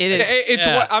trash. It is. It's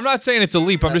Yeah. I'm not saying it's a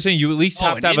leap. I'm just saying you at least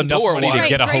have an to have enough indoor money one. to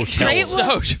get a Great hotel.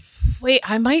 Wolf- So, Wait,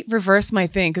 I might reverse my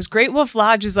thing because Great Wolf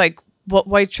Lodge is like what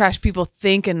white trash people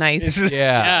think a nice.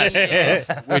 Yeah.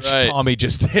 Yes. Which Right. Tommy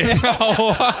just did.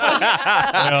 No.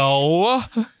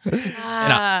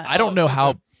 And I don't know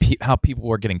how people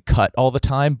were getting cut all the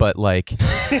time, but like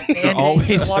they're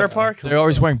always water park. they're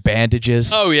always wearing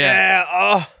bandages. Oh yeah.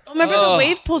 Oh. Remember the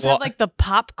wave pools have like the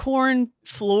popcorn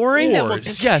flooring that will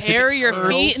just Yes, it tear just your curls.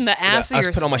 feet and the ass I of was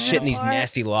your putting all my shit in these apart.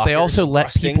 nasty lockers. They also let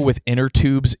rusting. people with inner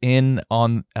tubes in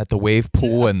at the wave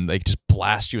pool, and they just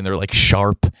blast you, and they're like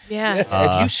sharp. Yeah.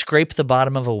 If you scrape the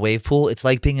bottom of a wave pool, it's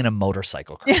like being in a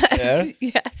motorcycle crash. Yes.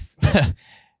 Yes.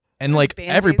 And like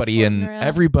Band-Aids everybody in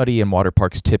floating around. water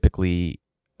parks typically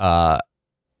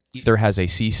either has a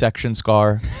C-section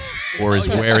scar or is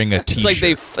wearing a It's like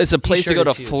t-shirt. it's a place to go T-shirt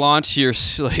to is huge. flaunt your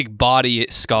like body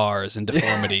scars and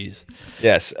deformities.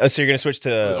 Yes. So you're gonna switch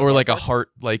to or like a heart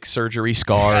like surgery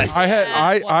scar.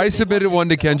 I submitted one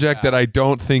to KenJac that I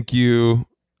don't think you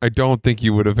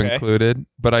would have Okay. included,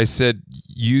 but I said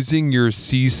using your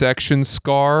C-section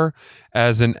scar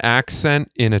as an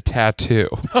accent in a tattoo.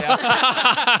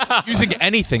 Using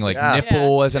anything like Yeah.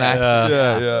 nipple as an accent.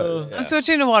 yeah. I'm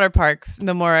switching to water parks.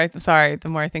 The more I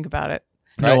think about it.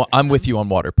 No, I'm with you on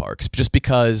water parks just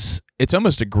because it's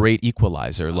almost a great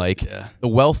equalizer. Like Yeah. the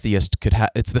wealthiest could have,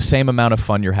 it's the same amount of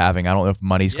fun you're having. I don't know if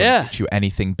money's going Yeah. to get you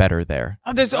anything better there.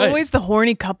 Oh, there's Right. always the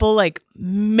horny couple like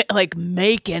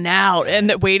making out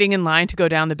and waiting in line to go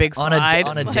down the big On slide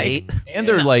a Like, date. And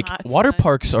they're Yeah. like, Hot water sun.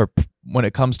 parks are, when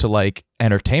it comes to like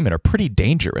entertainment, are pretty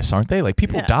dangerous, aren't they? Like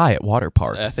people Yeah. die at water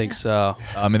parks. I think so.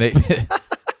 I mean,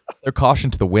 they're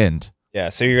caution to the wind. Yeah.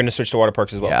 So you're gonna switch to water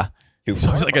parks as well. Yeah. Dude, It's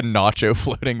always like a nacho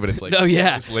floating, but it's like Oh,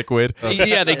 yeah. just liquid.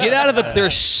 Yeah, they get out of the.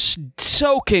 They're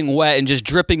soaking wet and just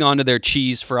dripping onto their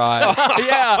cheese fry.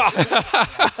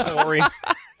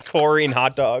 chlorine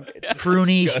hot dog. It's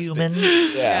Pruny disgusting.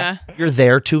 humans. Yeah. You're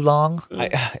there too long.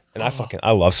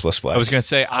 I love Splish Splash. I was gonna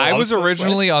say I love was Splish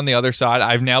originally on the other side.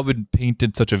 I've now been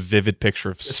painted such a vivid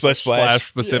picture of Splish Splash.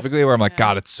 specifically, where I'm like, Yeah.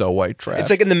 God, it's so white trash. It's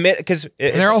like in the mid because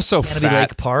and they're also Canopy fat.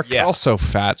 Lake Park. Yeah. They're also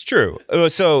fat. It's true.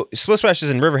 So Split Splash is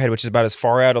in Riverhead, which is about as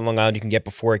far out on Long Island you can get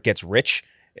before it gets rich,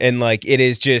 and like it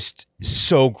is just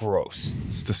so gross.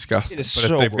 It's disgusting. It is But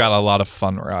so they've got gross. a lot of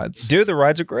fun rides. Dude, the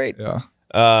rides are great. Yeah.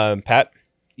 Pat,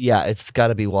 Yeah, it's got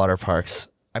to be water parks.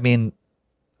 I mean,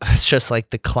 it's just like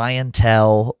the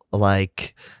clientele,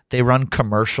 like they run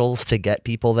commercials to get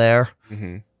people there.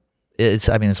 It's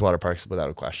water parks without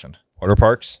a question. water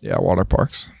parks. Yeah, water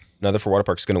parks. Another for water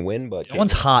parks is going to win, but No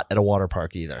one's hot at a water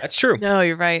park either. that's true. No,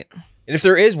 you're right. And if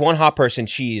there is one hot person,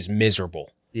 she is miserable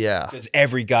Yeah. because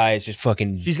every guy is just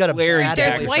fucking. She's got a glaring bad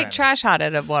There's dagger white friend. trash hot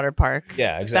at a water park.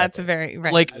 Yeah, exactly. That's a very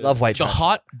right. Like I love white the trash.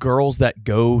 hot girls that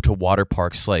go to water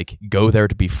parks, like go there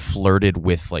to be flirted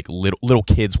with. Like little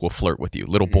kids will flirt with you.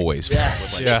 Little boys.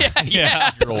 Yes. Flirt with, like,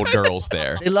 Yeah. year-old girls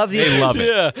there. They love you. They love it.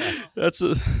 Yeah, that's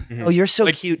a. Oh, you're so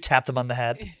cute. Tap them on the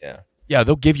head. Yeah,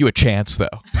 they'll give you a chance though.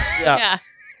 yeah.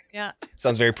 Yeah.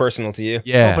 Sounds very personal to you.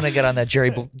 Yeah. Hoping to get on that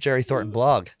Jerry Thornton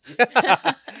blog.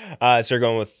 So you're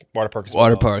going with water parks. as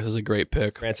Water well. park is a great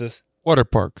pick. Francis. Water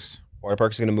parks. Water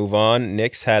parks is going to move on.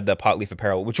 Nick's had the pot leaf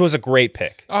apparel, which was a great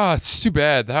pick. Ah, it's too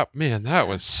bad. That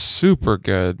was super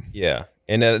good. Yeah.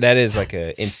 And that is like an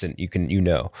instant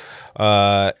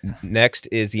Next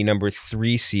is the number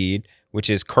 3 seed, which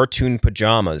is cartoon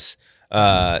pajamas.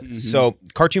 So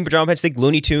cartoon pajama pants, think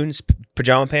Looney Tunes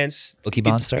pajama pants. Cookie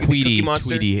Monster. Tweety. Monster?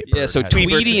 Tweety. Yeah, so bird has-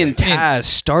 Tweety and Taz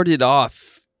started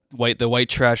off the white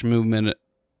trash movement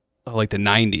of like the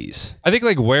 90s. I think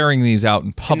like wearing these out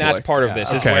in public. And that's part of this.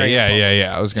 Is Okay. wearing Yeah, it yeah,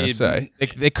 yeah. I was gonna It- say.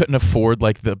 They couldn't afford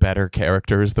like the better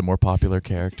characters, the more popular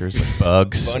characters like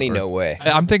Bugs. Bunny, or no way.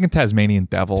 I'm thinking Tasmanian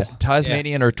Devil.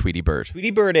 Tasmanian or Tweety Bird.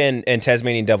 Tweety Bird and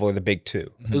Tasmanian Devil are the big two.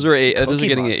 Those are those are Cookie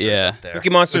getting it. Monster's Yeah, up there. Cookie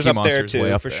Monster's Cookie up there Monster's way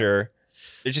too, up for there. sure.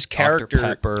 They're just Dr. character.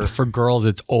 Pepper. For girls,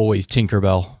 it's always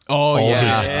Tinkerbell. Oh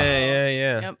Always.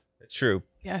 Yeah. Yep. It's true.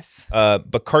 Yes.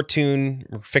 But cartoon,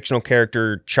 fictional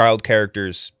character, child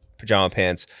characters, pajama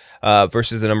pants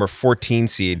versus the number 14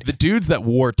 seed. The dudes that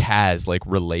wore Taz like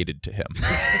related to him.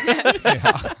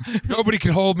 Nobody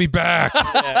can hold me back.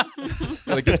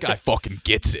 Like this guy fucking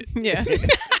gets it. Yeah.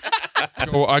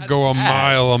 I go a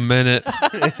mile a minute.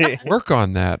 Work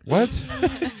on that. What?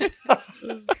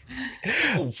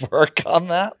 Work on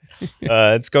that.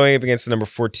 It's going up against the number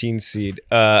 14 seed.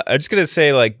 I'm just going to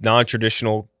say like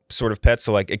non-traditional sort of pets.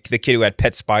 So like the kid who had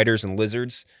pet spiders and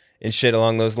lizards and shit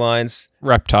along those lines.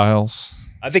 Reptiles.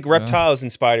 I think reptiles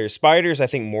and spiders. Spiders, I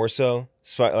think more so.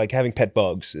 Like having pet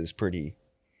bugs is pretty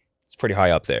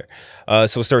high up there.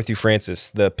 So we'll start with you, Francis.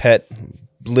 The pet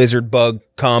lizard bug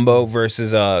combo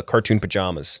versus cartoon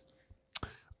pajamas.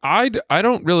 I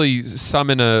don't really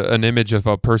summon an image of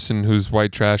a person who's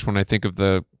white trash when I think of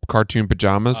the cartoon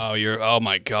pajamas. Oh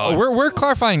my god. We're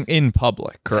clarifying in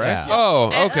public, correct? Yeah.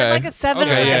 Oh, okay. Like a 7-Eleven.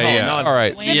 Okay, yeah. Non- All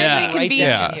right. Specifically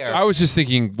convenient. I was just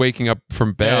thinking waking up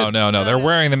from bed. No. They're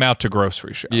wearing them out to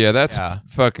grocery shop. Yeah, that's Yeah.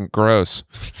 fucking gross.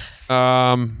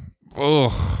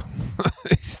 Ugh.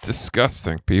 It's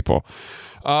disgusting, people.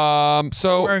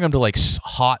 So Wearing them to like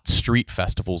hot street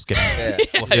festivals, getting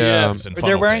yeah. and Or they're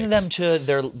funnel wearing cakes. them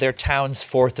to their town's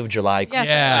 4th of July. Yes,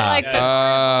 Yeah. like the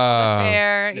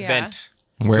fair. Yeah. Event.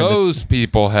 those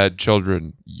people had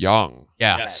children young.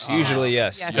 Yeah, Yes. Usually,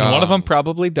 yes. Yes. And one of them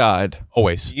probably died.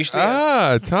 always. Usually,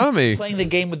 Tommy. Playing the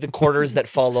game with the quarters that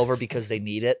fall over because they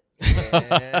need it.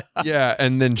 Yeah,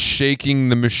 and then shaking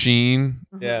the machine,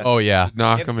 yeah. Oh yeah,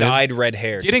 knock They have them in. dyed red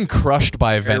hair. getting crushed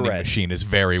by a vending red. machine is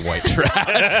very white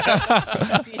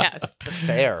trash. Yes. The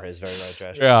fair is very low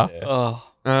trash. Yeah.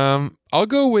 Oh. I'll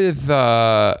go with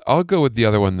the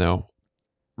other one though.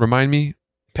 Remind me.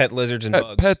 Pet lizards and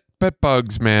bugs. Pet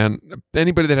bugs, man.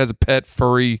 Anybody that has a pet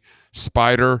furry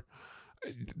spider,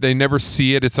 they never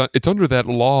see it. It's under that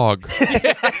log.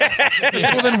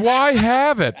 Well, then why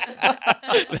have it?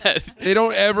 They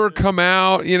don't ever come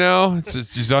out. It's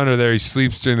just under there. He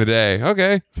sleeps during the day.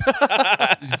 Okay.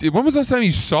 When was the last time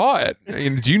you saw it?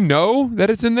 Do you know that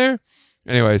it's in there?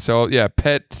 Anyway, so yeah,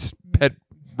 pet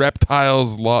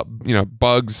reptiles,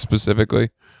 bugs specifically.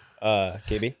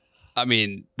 KB? I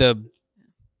mean, the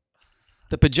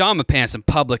pajama pants in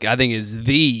public, I think, is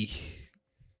the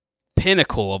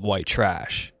pinnacle of white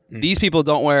trash. These people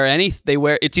don't wear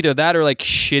it's either that or like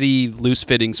shitty loose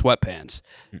fitting sweatpants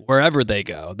wherever they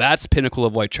go. That's pinnacle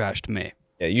of white trash to me.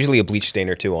 Yeah, usually a bleach stain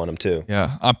or two on them too.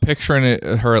 Yeah, I'm picturing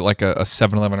her at like a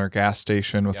 7-Eleven or gas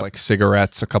station with like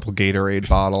cigarettes, a couple Gatorade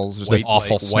bottles, just an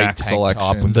awful white snack tank selection.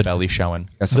 top with the belly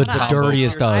showing. Guess The, a the combo.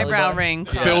 dirtiest Uggs. Eyebrow ring.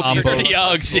 Filthy dirty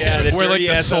Uggs. Yeah. Where like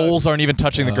the soles aren't even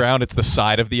touching the ground; it's the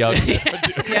side of the Ugg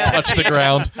Yeah. touch the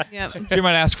ground. Yep. She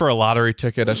might ask for a lottery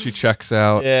ticket as she checks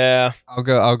out. Yeah. I'll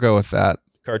go with that.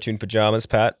 Cartoon pajamas,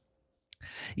 Pat.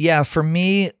 Yeah, for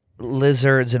me,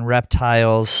 lizards and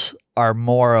reptiles are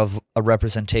more of a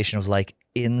representation of like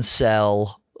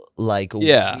incel, like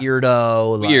Yeah.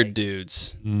 weirdo, Weird like,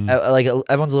 dudes. like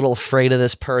everyone's a little afraid of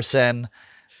this person.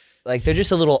 Like they're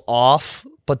just a little off,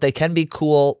 but they can be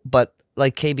cool. But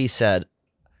like KB said,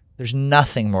 there's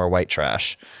nothing more white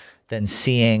trash than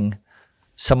seeing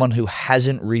someone who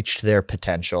hasn't reached their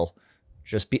potential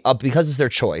just because it's their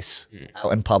choice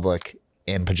out in public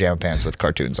in pajama pants with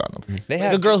cartoons on them. They Like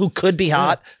have a girl who could be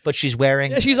hot, but she's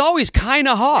wearing. Yeah, she's always kind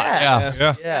of hot. Yes.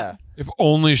 Yeah. Yeah. If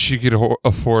only she could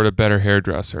afford a better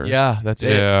hairdresser. Yeah, that's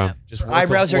it. Yeah. Just work,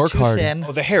 Eyebrows are work too hard. thin.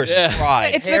 Oh, the hair's Yeah.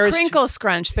 fried. It's the Hair's crinkle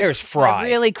scrunch. The, hair's the fried.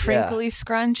 really crinkly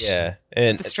scrunch. Yeah,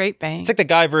 and The straight bang. it's like the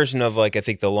guy version of like I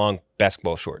think the long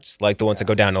basketball shorts, like the ones that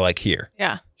go down to like here.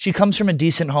 yeah. She comes from a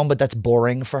decent home, but that's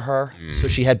boring for her. So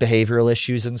she had behavioral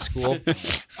issues in school. You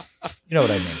know what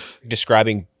I mean?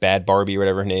 Describing Bad Barbie or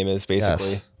whatever her name is, basically.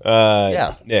 Yes.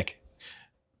 Yeah. Nick.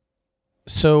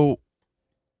 So,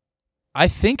 I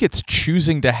think it's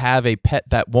choosing to have a pet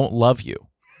that won't love you,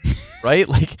 right?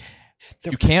 Like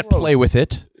you can't play with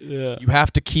it. Yeah. You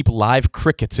have to keep live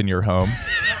crickets in your home.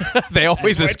 They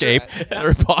always escape. They're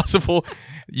impossible.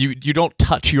 You don't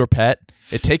touch your pet.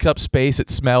 It takes up space. It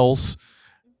smells,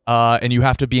 and you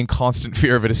have to be in constant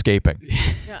fear of it escaping.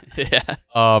 Yeah.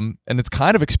 And it's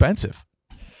kind of expensive.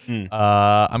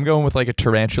 I'm going with like a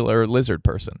tarantula or lizard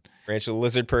person. Tarantula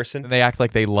lizard person. And they act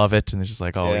like they love it, and they're just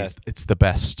like, oh, Yeah. it's the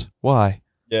best. Why?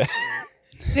 Yeah.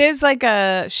 It is like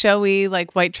a showy,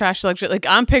 like white trash luxury. Like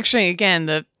I'm picturing again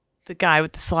the guy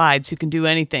with the slides who can do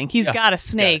anything. He's got a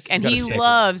snake, and got a he snake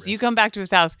loves. You come back to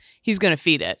his house, he's gonna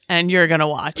feed it, and you're gonna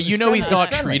watch. You know he's not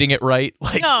treating it right.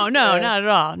 Like No, not at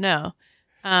all. No.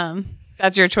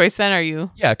 That's your choice then. Are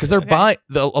you? yeah, because they're buying.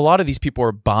 A lot of these people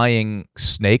are buying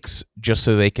snakes just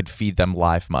so they could feed them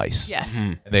live mice. Yes.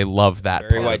 And they love that.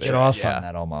 Very part white of it. Get off Yeah. on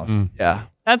that almost. Yeah.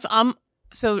 That's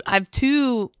So I have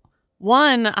two.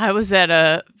 One, I was at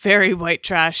a very white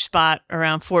trash spot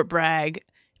around Fort Bragg,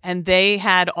 and they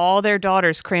had all their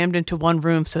daughters crammed into one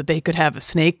room so they could have a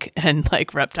snake and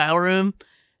like reptile room.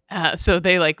 So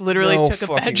they like literally No took a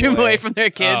fucking bedroom way. away from their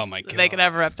kids Oh my so they could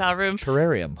have a reptile room.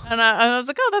 Terrarium. And I was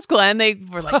like, oh, that's cool. And they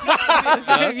were like,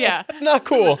 yeah. It's not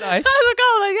cool. I was like,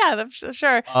 oh, like, yeah,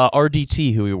 sure.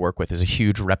 RDT, who we work with, is a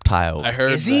huge reptile. I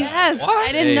heard Is he? that. Yes,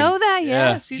 I didn't know that. Yeah.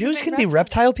 Yes, he's a Jews big can be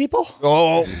reptile. reptile people?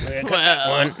 Oh,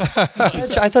 Well,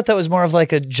 I thought that was more of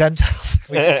like a Gentile thing.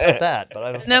 We can cut that, but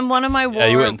I don't. And then one of my Yeah,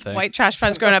 you wouldn't think. white trash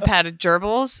friends growing up had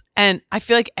gerbils, and I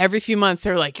feel like every few months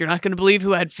they're like, "You're not going to believe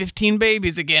who had 15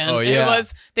 babies again." Oh, And yeah.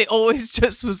 they always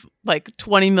just was like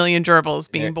 20 million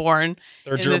gerbils being born.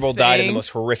 Their in this gerbil died in the thing. most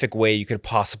horrific way you could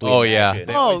possibly Oh yeah. imagine.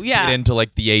 They Oh, always yeah. Get into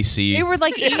like the AC. They were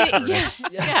like eating,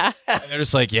 yeah. and they're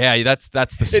just like, yeah,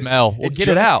 that's the smell. We'll get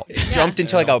it out. It jumped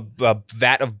into like a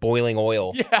vat of boiling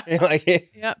oil. Yeah.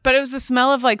 Like, Yeah, but it was the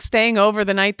smell of like staying over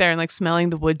the night there and like smelling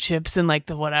the wood chips and like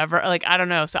the whatever. Like I don't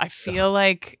know. So I feel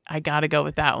like I gotta go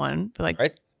with that one. But, like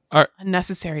Right.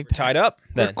 unnecessary. tied up.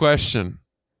 Good Then. question.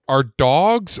 Are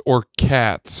dogs or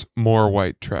cats more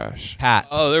white trash? Cats.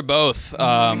 Oh, they're both.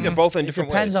 I think they're both in It different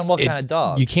depends ways. on what kind of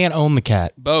dog. You can't own the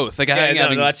cat. both. Like I Yeah, think no,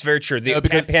 having- that's very true. The No,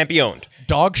 because- can't be owned.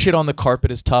 Dog shit on the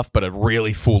carpet is tough, but a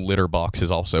really full litter box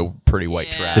is also pretty white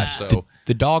Yeah. trash. So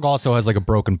The dog also has like a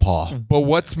broken paw. But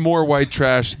what's more white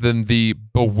trash than the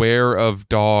beware of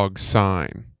dog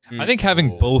sign? I think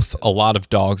having both a lot of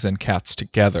dogs and cats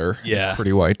together Yeah. is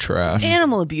pretty white trash.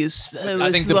 Animal abuse.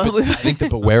 I think the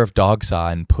beware of dog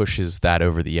sign pushes that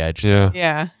over the edge. Yeah.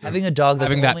 yeah. Having a dog that's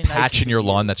Having that only nice patch to in your you.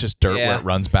 lawn that's just dirt Yeah. where it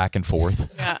runs back and forth.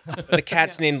 Yeah. The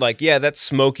cat's named like, yeah, that's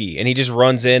Smokey, and he just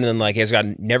runs in and like has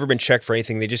got never been checked for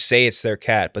anything. They just say it's their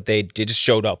cat, but they just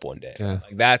showed up one day. Yeah.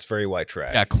 Like that's very white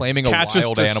trash. Yeah, claiming a Cat just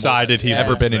wild animal decided that's he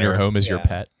never lives been in your there. home as your Yeah.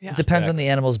 pet. Yeah. It depends on the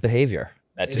animal's behavior.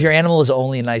 That If too. your animal is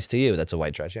only nice to you, that's a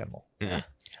white trash animal.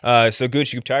 So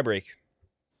Gooch, you tie break.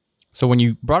 So when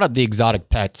you brought up the exotic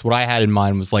pets, what I had in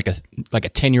mind was like a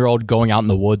 10-year-old going out in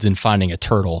the woods and finding a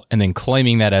turtle and then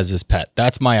claiming that as his pet.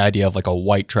 That's my idea of like a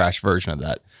white trash version of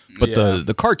that. But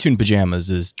the cartoon pajamas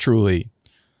is truly,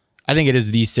 I think it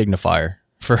is the signifier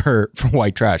for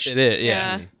white trash. it is.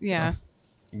 Yeah. Yeah.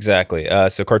 Exactly.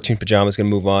 So cartoon pajamas gonna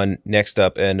move on next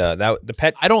up, and that the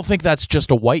pet. I don't think that's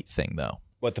just a white thing though.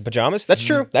 What the pajamas? That's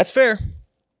true. That's fair.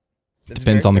 That's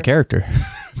Depends very on the fair. character.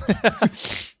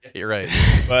 You're right.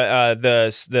 But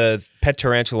the pet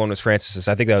tarantula one was Francis's.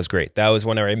 I think that was great. That was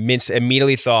one I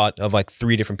immediately thought of like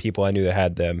 3 different people I knew that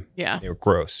had them. Yeah. They were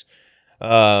gross.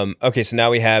 Okay, so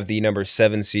now we have the number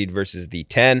 7 seed versus the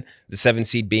 10. The 7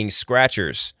 seed being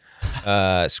Scratchers.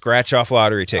 Scratch off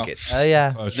lottery tickets. Oh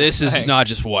yeah. This is not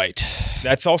just white.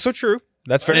 That's also true.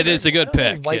 That's very It is a good I don't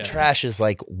think pick. White yeah. trash is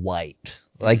like white.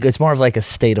 Like it's more of like a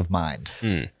state of mind.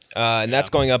 and that's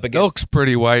going up against Milk's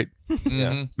pretty white.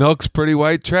 Mhm. Milk's pretty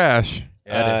white trash.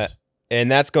 Yeah, it is. and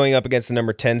that's going up against the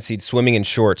number 10 seed swimming in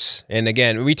shorts. And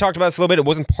again, we talked about this a little bit. It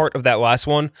wasn't part of that last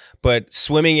one, but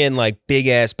swimming in like big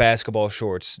ass basketball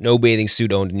shorts, no bathing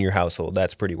suit owned in your household.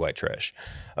 That's pretty white trash.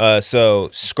 So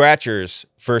Scratchers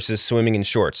versus swimming in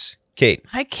shorts. Kate.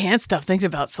 I can't stop thinking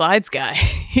about Slides guy.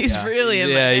 He's really in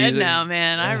my Yeah, head he's a- now,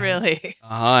 man. I really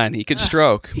And he could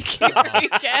stroke. he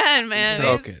can, man.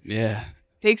 Stroke it. Yeah.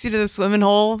 Takes you to the swimming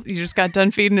hole. You just got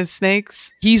done feeding his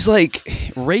snakes. He's like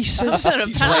racist. Something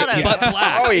He's about him. but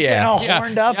black. Oh yeah. All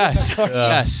horned up. Yes. I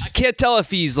Yes. can't tell if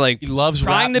he's like He loves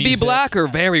trying rap to be music. black or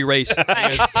very racist.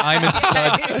 Diamond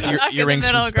stud He's stuck in the earrings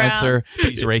from middle ground. Spencer.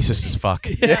 He's racist as fuck.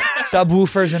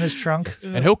 Subwoofers in his trunk.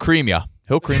 And he'll cream you.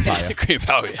 He'll cream pie you. Creep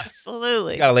out, yeah.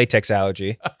 Absolutely. Got a latex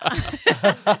allergy.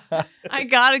 I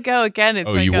gotta go again. It's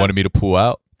Oh, like you wanted me to pull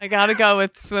out? I gotta go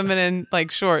with swimming in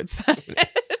like shorts.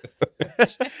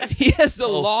 He has the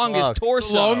longest fuck.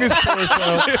 torso. Longest torso.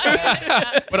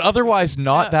 But otherwise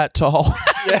not that tall.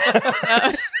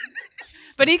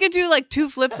 But he could do like 2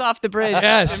 flips off the bridge.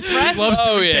 Yes. Impressive. He loves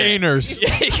Oh, doing yeah. gainers.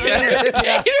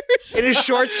 And his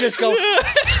shorts just go.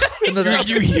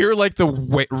 You hear like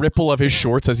the ripple of his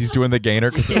shorts as he's doing the gainer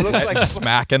because He they're looks like like-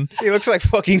 smacking. He looks like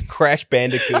fucking Crash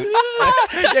Bandicoot.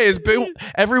 Yeah, he's built.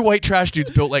 Every white trash dude's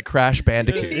built like Crash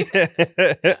Bandicoot.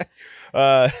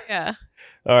 Yeah.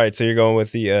 All right, so you're going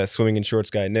with the swimming in shorts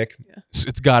guy, Nick.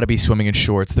 It's got to be swimming in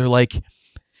shorts. They're like.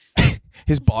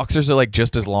 His boxers are like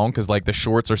just as long because like the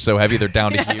shorts are so heavy they're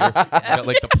down to here. Got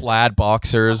like the plaid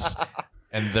boxers,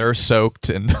 and they're soaked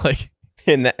and like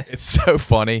And that, it's so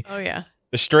funny. Oh yeah.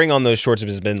 the string on those shorts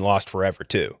has been lost forever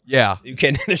too. Yeah, You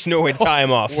can. There's no way to tie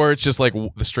them off. or it's just like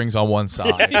the strings on one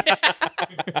side.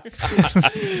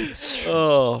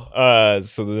 Oh.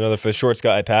 So there's another for shorts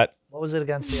guy, Pat, What was it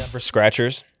against the? for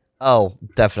Scratchers. Oh,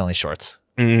 definitely shorts.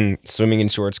 Swimming in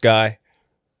shorts guy.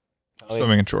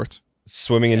 Swimming in shorts.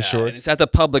 Swimming in And shorts. it's at the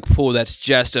public pool that's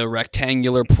just a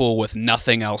rectangular pool with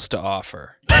nothing else to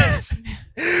offer.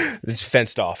 It's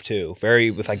fenced off too,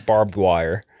 very with like barbed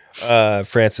wire.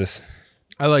 Francis,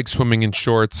 I like swimming in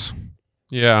shorts.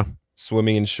 Yeah.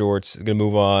 swimming in shorts. Is gonna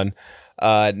move on.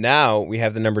 Now we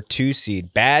have the number 2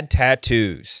 seed, Bad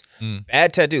Tattoos.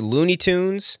 Bad Tattoo, Looney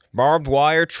Tunes, barbed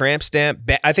wire, tramp stamp.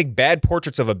 I think bad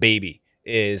portraits of a baby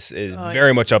is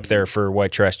very much up there for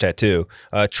white trash tattoo.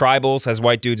 Tribals has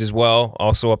white dudes as well,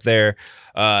 also up there.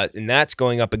 And that's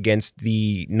going up against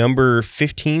the number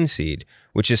 15 seed,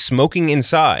 which is smoking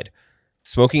inside.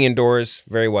 Smoking indoors,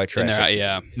 very white trash.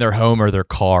 Yeah. Their home or their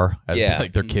car, as Yeah.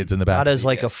 like their kids in the back. Not as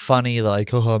like a funny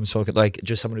like, oh, I'm smoking, like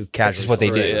just someone who casually. That's what they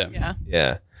smokes. do.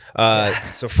 Yeah. Yeah.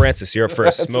 So Francis, you're up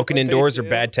first. Smoking indoors or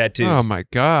bad tattoos? Oh my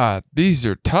God, these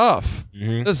are tough.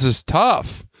 Mhm. This is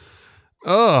tough.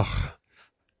 Ugh.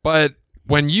 But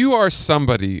when you are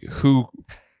somebody who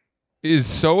is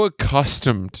so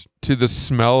accustomed to the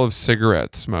smell of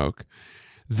cigarette smoke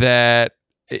that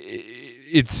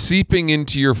it's seeping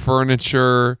into your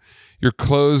furniture, your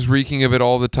clothes reeking of it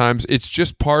all the times, it's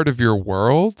just part of your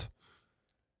world.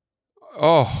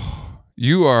 Oh,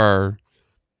 you are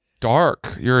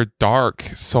dark. You're a dark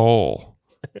soul.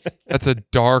 That's a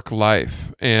dark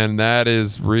life, and that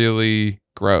is really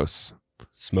gross.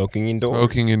 Smoking indoors.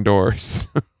 Smoking indoors.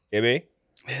 Maybe.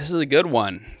 This is a good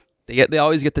one. They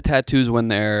always get the tattoos when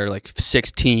they're like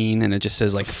 16, and it just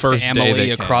says like First day family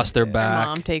they across their Their back.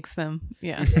 mom takes them.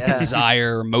 Yeah.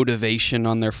 Desire, motivation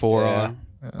on their forearm.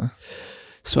 Yeah.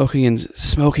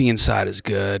 Smoking inside is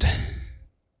good.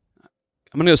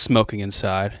 I'm gonna go smoking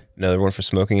inside. Another one for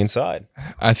smoking inside.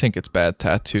 I think it's bad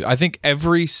tattoo. I think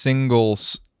every single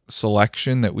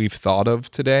selection that we've thought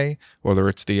of today, whether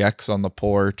it's the ex on the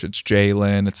porch, it's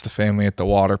Jalen, it's the family at the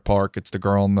water park, it's the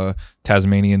girl in the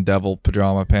Tasmanian devil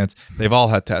pajama pants, they've all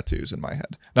had tattoos in my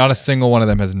head. Not a single one of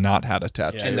them has not had a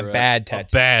tattoo. Yeah, And the you're right. bad A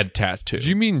tattoo. bad tattoo. Did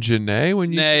you mean Janae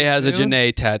when you Janae said has a Jalen?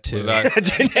 Janae tattoo.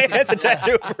 Janae has a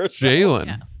tattoo for herself.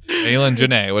 Jalen. Jalen,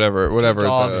 Janae, whatever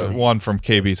Dogs. the one from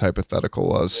KB's hypothetical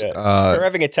was. Yeah. Her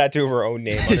having a tattoo of her own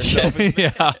name on herself.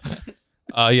 Yeah.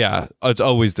 Yeah. It's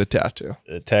always the tattoo.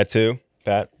 The tattoo,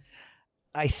 Pat.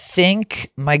 I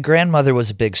think my grandmother was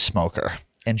a big smoker,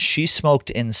 and she smoked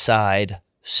inside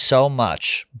so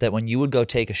much that when you would go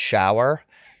take a shower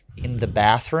in the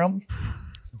bathroom,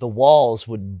 the walls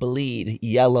would bleed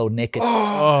yellow nicotine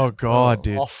Oh God,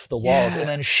 dude. off the walls. And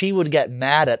then she would get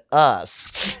mad at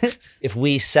us if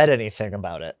we said anything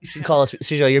about it. She'd call us,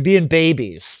 she'd go, "You're being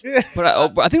babies."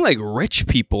 But I think like rich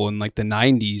people in like the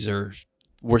 90s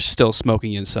were still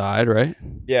smoking inside, right?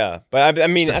 Yeah, but I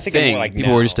mean, It's a I think it's thing. more like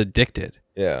people now. were just addicted.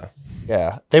 Yeah.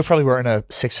 Yeah. They probably were in a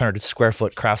 600 square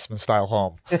foot craftsman style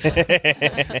home.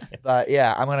 But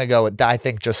yeah, I'm going to go with that. I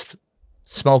think just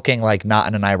smoking, like not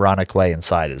in an ironic way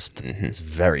inside is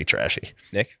very trashy.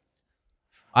 Nick?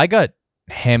 I got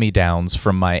hand-me-downs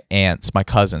from my aunts, my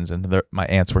cousins, and my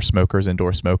aunts were smokers,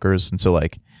 indoor smokers, and so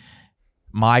like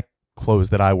my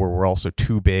clothes that I wore were also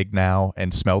too big now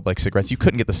and smelled like cigarettes. You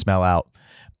couldn't get the smell out.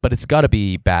 But it's got to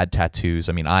be bad tattoos.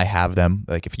 I mean, I have them.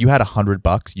 Like if you had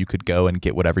 $100, you could go and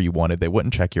get whatever you wanted. They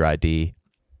wouldn't check your ID.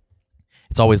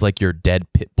 It's always like your dead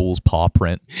pit bull's paw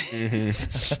print.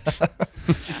 It's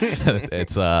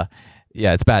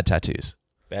it's bad tattoos.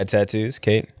 Bad tattoos,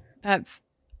 Kate?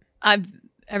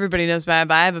 Everybody knows bad,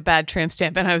 but I have a bad tramp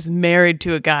stamp, and I was married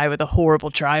to a guy with a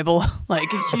horrible tribal, like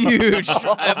a huge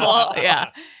tribal. Yeah.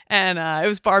 And it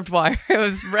was barbed wire. It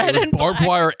was red and Barbed black.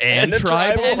 wire and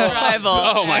tribal. And tribal.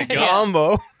 Oh my Yeah.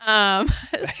 combo.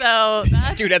 So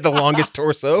that's, Dude had the longest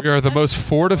torso. We are the most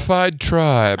fortified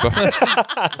tribe.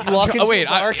 You walk into wait, a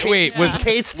bar, wait, was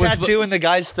Kate's was the- tattoo and the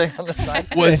guy's thing on the side?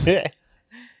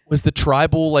 Was the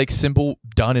tribal like symbol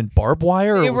done in barbed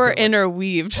wire? they or was were it, like-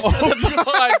 interweaved. So Oh the God,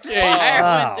 barbed Kate. wire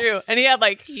Wow. went through, and he had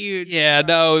like huge. Yeah,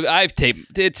 no, I've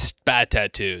taped. It's bad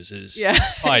tattoos is Yeah.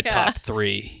 probably Yeah. top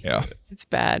 3. Yeah. It's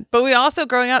bad. But we also,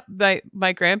 growing up,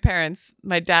 my grandparents,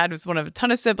 my dad was one of a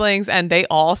ton of siblings, and they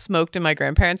all smoked in my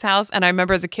grandparents' house. And I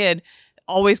remember as a kid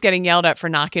always getting yelled at for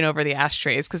knocking over the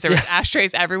ashtrays because there was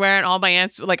ashtrays everywhere. And all my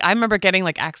aunts, like, I remember getting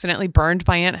like accidentally burned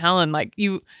by Aunt Helen.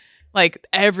 Like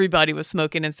everybody was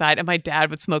smoking inside, and my dad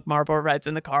would smoke Marlboro Reds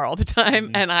in the car all the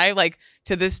time. And I like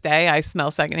to this day, I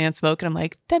smell secondhand smoke, and I'm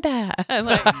like, "Dada," I'm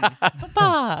like,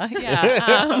 "Papa,"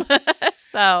 yeah.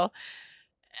 So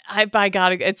I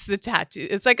gotta. It's the tattoo.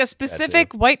 It's like a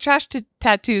specific white trash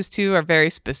tattoos too are very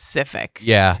specific.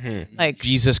 Yeah, Like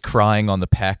Jesus crying on the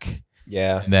peck,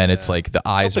 Yeah. and then it's like the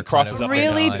eyes the are crosses kind of up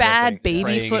and really down, I bad think. baby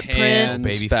Praying footprint. hands,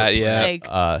 baby bad, yeah.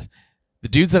 Like the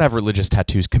dudes that have religious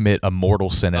tattoos commit a mortal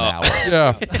sin an hour.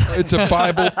 Yeah, it's a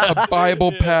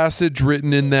Bible passage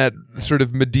written in that sort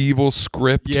of medieval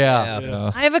script.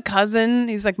 Yeah. I have a cousin.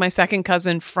 He's like my second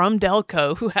cousin from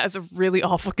Delco who has a really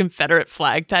awful Confederate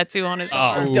flag tattoo on his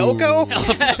arm. Delco?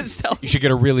 Yeah, so You should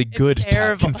get a really good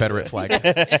terrible. Confederate flag.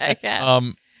 yeah,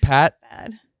 Pat,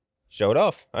 bad. Show it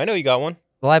off. I know you got one.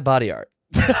 Well, I body art.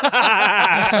 Wait, you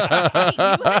have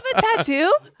a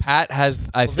tattoo? Pat has.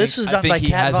 This was done by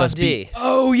Kat Von D.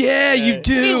 Oh yeah, you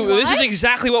do. Wait, This is what?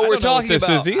 exactly what we're talking this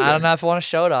about. is either. I don't know if I want to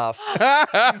show it off.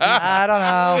 I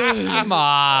don't know. Come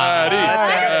on.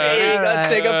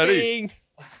 Let's take a peek.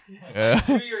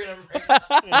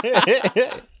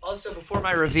 Also, before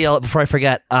my reveal, before I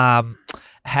forget,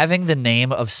 having the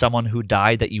name of someone who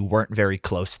died that you weren't very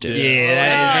close to. Yeah,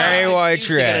 that is very white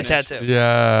Excuse to get a trash. tattoo.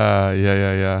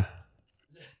 Yeah.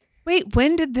 Wait,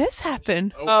 when did this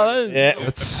happen? Yeah.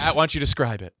 Pat, why don't you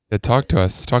describe it, Yeah, talk to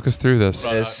us. Talk us through this.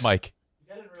 Yes. Mike?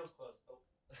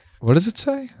 What does it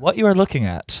say? What you are looking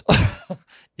at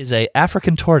is a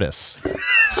African tortoise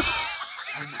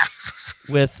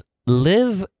with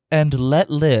 "live and let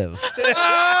live."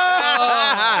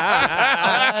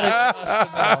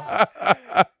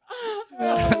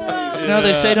 No,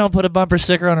 they say don't put a bumper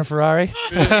sticker on a Ferrari.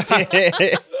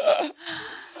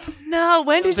 No,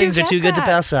 when did Things you are get too good to that?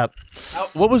 pass up.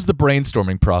 What was the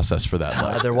brainstorming process for that?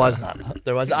 Mike? There was none.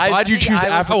 There was. Why'd you choose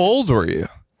How old were you?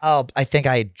 Oh, I think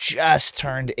I had just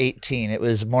turned 18. It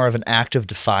was more of an act of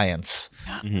defiance.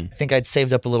 I think I'd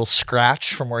saved up a little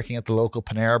scratch from working at the local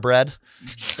Panera Bread.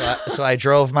 So I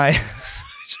drove my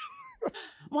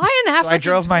Why an African I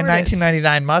drove my tortoise?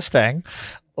 1999 Mustang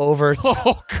over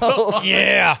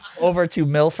to, over to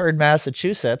Milford,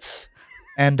 Massachusetts.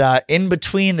 And in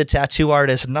between the tattoo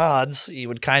artist nods, he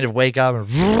would kind of wake up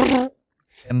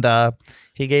and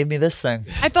he gave me this thing.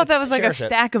 I thought that was like a Cherish it.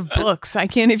 stack of books. I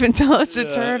can't even tell it's a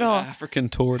turtle. African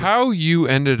tortoise. How you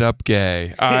ended up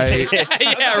gay? I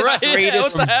yeah, right.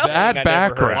 Greatest What the hell? that I've ever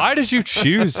background. heard. Why did you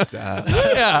choose that?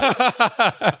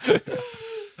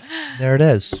 There it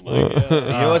is. You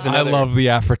know what's I another, love the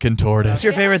African tortoise. What's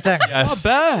your favorite thing? Yes. Not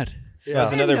bad.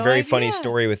 There's I another had no very funny idea.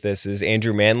 story with this is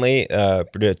Andrew Manley,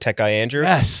 the tech guy Andrew.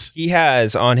 Yes. He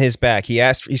has on his back, he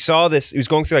saw this, he was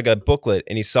going through like a booklet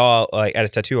and he saw like at a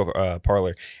tattoo parlor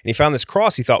and he found this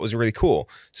cross he thought was really cool.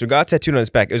 So he got tattooed on his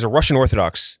back. It was a Russian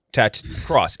Orthodox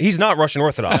cross. He's not Russian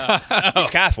Orthodox. He's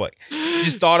Catholic. He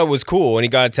just thought it was cool and he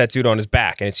got it tattooed on his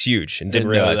back and it's huge and didn't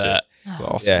Didn't know realize that. it. That's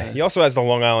awesome. Yeah. He also has the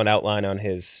Long Island outline on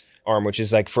his arm, which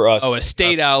is like for us. Oh, a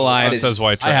state outline. that It is- says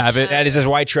white I trash. have it. That is his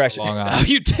white trash. Long Oh, Island.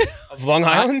 you did. Of Long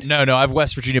Island? No, I have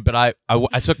West Virginia, but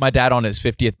I took my dad on his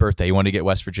 50th birthday. He wanted to get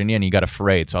West Virginia, and he got a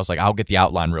parade. So I was like, I'll get the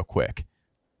outline real quick.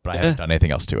 But I haven't done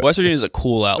anything else to it. West Virginia is a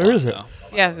cool outline. Where is it? though.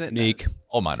 Yes, it Unique.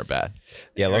 All mine are bad.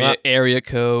 Yeah, Long Area, Island. area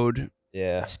code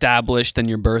Yeah. established in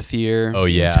your birth year. Oh,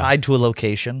 yeah. Tied to a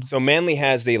location. So Manly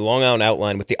has the Long Island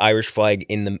outline with the Irish flag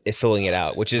in the filling it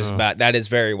out, which is that is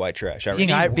very white trash. I Being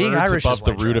reckon. being Words Irish above is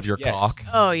the white root trash. of your Yes. cock.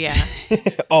 Oh yeah.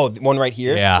 Oh, one right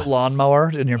here. Yeah.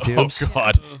 Lawnmower in your pubes. Oh,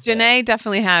 God. Janae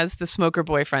definitely has the smoker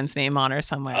boyfriend's name on her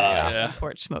somewhere. yeah.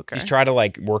 Porch smoker. He's trying to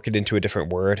like work it into a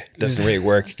different word. Doesn't really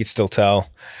work. You can still tell.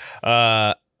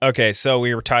 Okay, so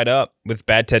we were tied up with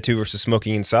bad tattoo versus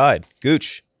smoking inside.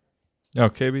 Gooch, No,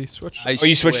 KB, switch.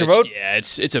 you switched your vote? Yeah,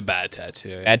 it's a bad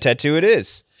tattoo. bad tattoo. It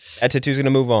is. Bad tattoo's gonna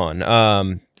move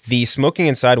on. The smoking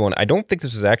inside one. I don't think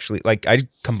this was actually like I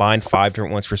combined 5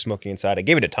 different ones for smoking inside. I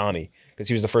gave it to Tommy because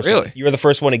he was the first. Really? One. You were the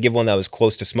first one to give one that was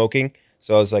close to smoking.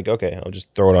 So I was like, okay, I'll just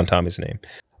throw it on Tommy's name.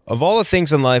 Of all the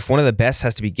things in life, one of the best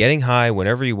has to be getting high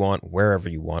whenever you want, wherever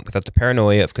you want, without the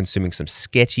paranoia of consuming some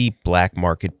sketchy black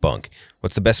market bunk.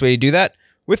 What's the best way to do that?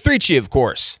 With 3Chi, of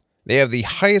course. They have the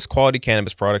highest quality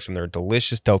cannabis products from their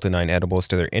delicious Delta 9 edibles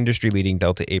to their industry-leading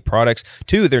Delta 8 products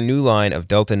to their new line of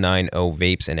Delta 9.0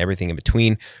 vapes and everything in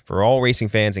between for all racing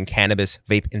fans and cannabis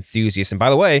vape enthusiasts. And by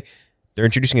the way, they're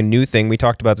introducing a new thing. We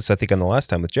talked about this, I think, on the last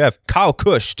time with Jeff. Kyle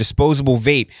Kush disposable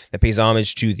vape that pays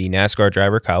homage to the NASCAR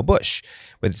driver Kyle Busch.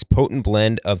 With its potent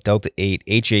blend of Delta 8,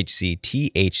 HHC,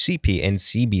 THCP, and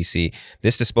CBC,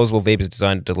 this disposable vape is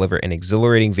designed to deliver an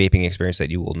exhilarating vaping experience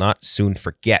that you will not soon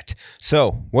forget.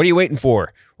 So, what are you waiting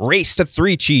for? Race to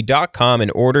 3chi.com and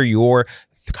order your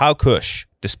Kyle Kush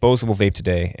disposable vape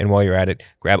today. And while you're at it,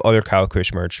 grab other Kyle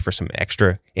Kush merch for some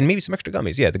extra, and maybe some extra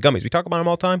gummies. Yeah, the gummies. We talk about them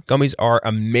all the time. Gummies are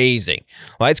amazing.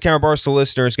 Lights Camera Barstool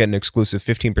listeners get an exclusive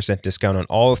 15% discount on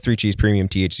all of 3Chi's premium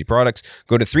THC products.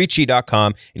 Go to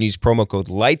 3chi.com and use promo code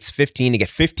LIGHTS15 to get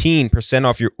 15%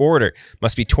 off your order.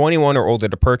 Must be 21 or older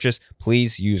to purchase.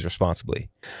 Please use responsibly.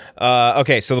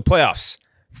 Okay, so the playoffs.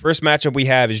 First matchup we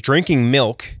have is drinking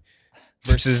milk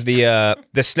versus the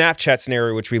Snapchat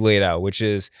scenario, which we laid out, which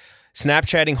is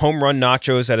Snapchatting home run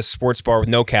nachos at a sports bar with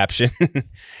no caption. Is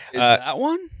that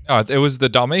one? Oh, it was the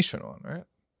Dalmatian one, right?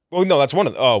 Well, no, that's one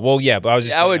of the. Oh, well, yeah, but I was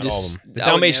just. Yeah, I would thinking all just- of them. The I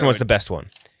would Dalmatian narrow was it. the best one.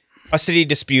 Custody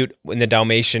dispute in the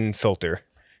Dalmatian filter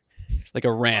Like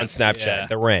a rant on Snapchat. Yeah.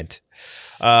 The rent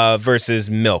versus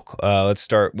milk. Let's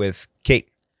start with Kate.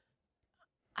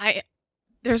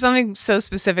 there's something so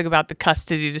specific about the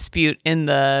custody dispute in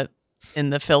the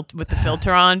filter with the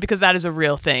filter on, because that is a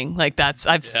real thing. Like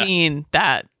I've seen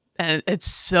that, and it's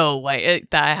so white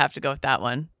that I have to go with that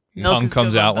one. Milk Tongue is a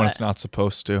comes good one, out when but- it's not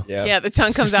supposed to. Yeah, the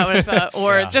tongue comes out when it's about,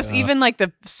 or just even like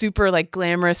the super like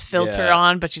glamorous filter Yeah.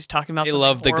 on, but she's talking about They something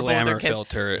love the horrible with their glamour kids.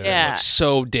 filter. It Yeah. looks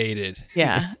so dated.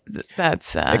 Yeah,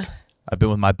 that's I've been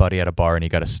with my buddy at a bar and he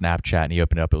got a Snapchat and he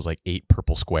opened it up. It was like 8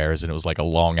 purple squares and it was like a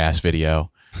long ass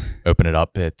video. Open it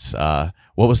up. It's there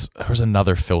was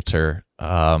another filter.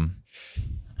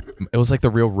 It was like the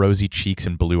real rosy cheeks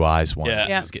and blue eyes one. Yeah.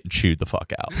 He was getting chewed the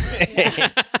fuck out.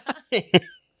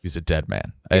 He's a dead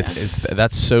man. It's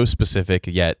that's so specific.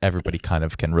 Yet everybody kind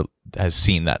of has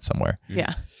seen that somewhere.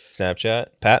 yeah. Snapchat.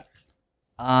 Pat?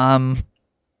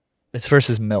 It's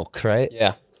versus milk, right?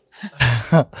 Yeah.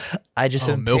 I just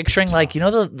Oh, am milk is picturing like, you know,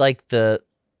 the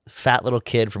fat little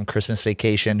kid from Christmas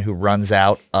Vacation who runs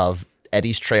out of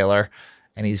Eddie's trailer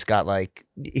and he's got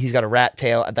a rat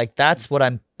tail. Like that's what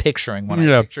I'm picturing when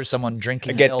I picture someone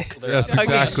drinking milk. Yes,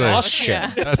 Okay. exactly.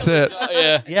 Yeah. That's it.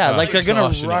 Yeah. Yeah, like they're gonna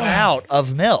Exhaustion. run out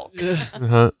of milk.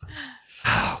 Uh-huh.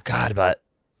 Oh God, but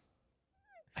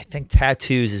I think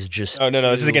tattoos is just. Oh, no.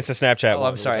 This is too- against the Snapchat. Oh,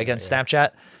 one. I'm sorry. Against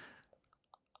Snapchat,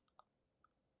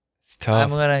 It's tough. I'm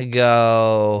gonna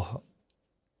go.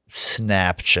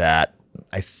 Snapchat,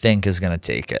 I think, is gonna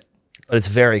take it, but it's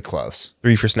very close.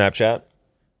 3 for Snapchat.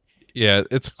 Yeah,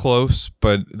 it's close,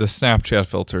 but the Snapchat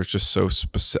filter is just so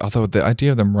specific. Although the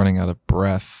idea of them running out of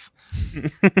breath,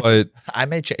 but I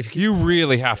may change. If you, you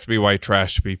really have to be white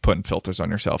trash to be putting filters on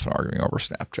yourself and arguing over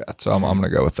Snapchat. So I'm going to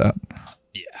go with that.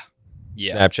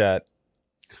 Yeah. Snapchat.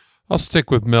 I'll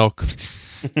stick with milk.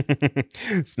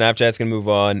 Snapchat's gonna move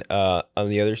on. On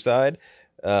the other side,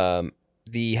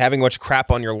 the having much crap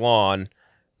on your lawn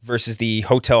versus the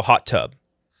hotel hot tub.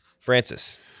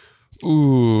 Francis.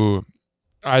 Ooh,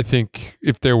 I think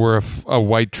if there were a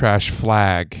white trash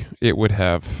flag, it would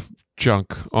have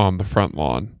junk on the front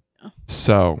lawn.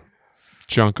 So,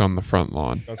 junk on the front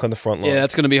lawn. Dunk on the front lawn. Yeah,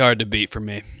 that's going to be hard to beat for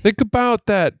me. Think about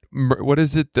that. What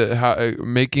is it?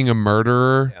 Making a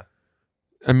murderer. Yeah.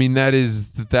 I mean, that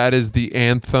is the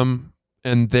anthem,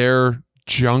 and their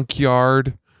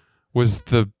junkyard was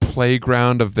the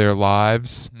playground of their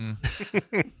lives.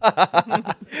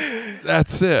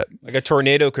 That's it. Like a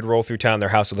tornado could roll through town. Their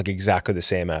house would look exactly the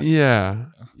same after. Yeah.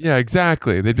 Yeah,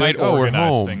 exactly. They'd be Might like, "Oh, we're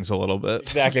organize home." things a little bit.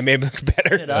 Exactly. Maybe look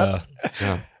better. it up.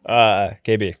 Yeah.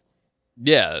 KB.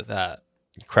 Yeah, that.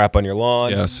 Crap on your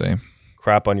lawn. Yeah, same.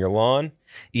 Crap on your lawn.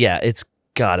 Yeah, it's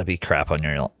gotta be crap on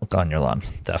your lawn.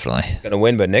 Definitely. Gonna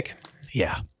win, but Nick.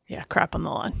 Yeah, crap on the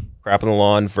lawn. Crap on the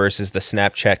lawn versus the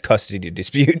Snapchat custody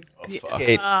dispute.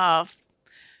 Kate.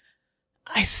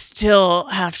 I still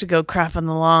have to go crap on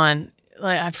the lawn.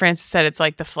 Like Francis said, it's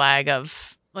like the flag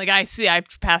of like I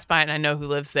pass by and I know who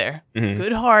lives there. Mhm.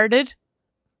 Good-hearted,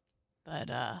 but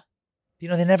You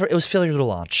know, it was failure to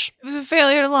launch. it was a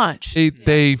failure to launch.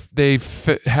 They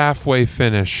halfway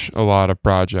finish a lot of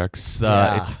projects.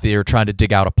 They're trying to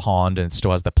dig out a pond and it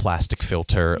still has the plastic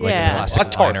filter, like Yeah. the A plastic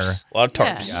lot of liner. tarps. A lot of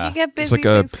tarps. Yeah, you get It's busy, like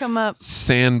a- things come up.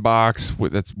 Sandbox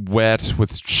that's wet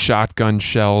with shotgun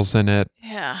shells in it.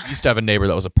 Yeah, I used to have a neighbor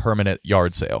that was a permanent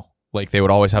yard sale. Like they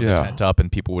would always have Yeah. the tent up and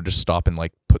people would just stop and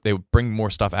like they would bring more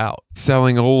stuff out.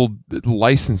 Selling old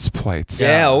license plates.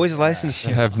 Yeah, always licensed.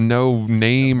 That have no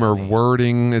name or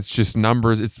wording. It's just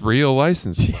numbers. It's real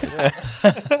license plate.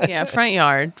 yeah, front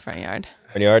yard. Front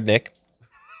yard, Nick.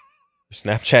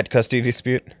 Snapchat custody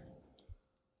dispute.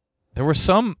 There were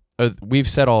some we've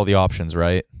said all the options,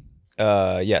 right?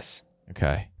 Yes.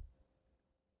 Okay.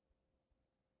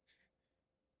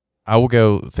 I will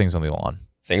go things on the lawn.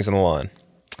 Things on the lawn.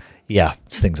 Yeah,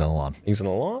 it's things on the lawn. Things on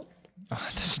the lawn. The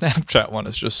Snapchat one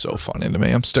is just so funny to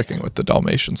me. I'm sticking with the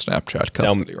Dalmatian Snapchat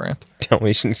custody rant.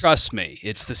 Dalmatians. Trust me,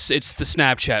 it's the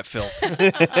Snapchat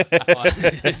filter.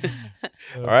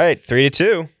 All right,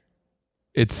 3-2.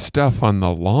 It's stuff on the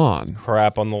lawn.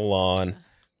 Crap on the lawn.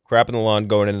 Crap on the lawn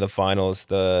going into the finals.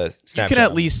 The Snapchat. You could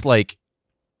at least like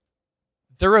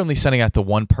they're only sending out to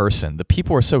one person. The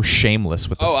people are so shameless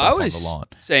with the Oh, I stuff on was the lawn.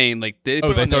 saying like they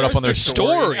Oh, they throw it up on their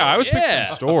story. Yeah, I was Yeah.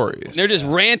 picturing stories. They're just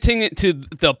ranting it to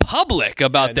the public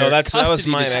about Yeah, no, their that was custody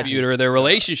my dispute imagination. or their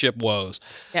relationship woes.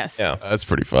 Yes. Yeah. That's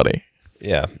pretty funny.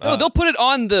 Yeah. No, they'll put it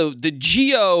on the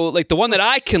geo, like the one that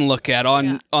I can look at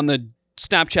on the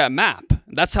Snapchat map.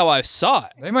 That's how I saw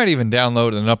it. They might even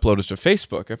download and upload it to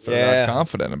Facebook if they're Yeah. not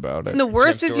confident about it. And the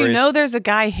worst is, you stories. know, there's a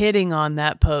guy hitting on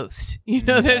that post. You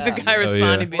know, there's a guy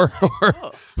responding. being Or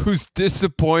like, who's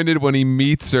disappointed when he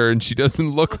meets her and she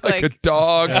doesn't look like a Like-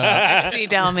 dog. Sexy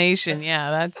Dalmatian.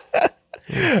 Yeah,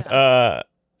 that's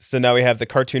So now we have the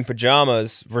cartoon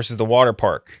pajamas versus the water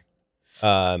park.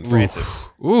 Francis.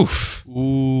 Oof.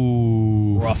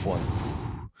 Ooh. Rough one.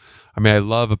 I mean, I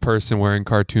love a person wearing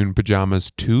cartoon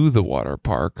pajamas to the water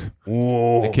park.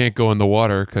 Ooh. They can't go in the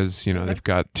water because, they've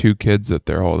got 2 kids that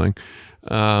they're holding.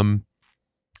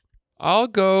 I'll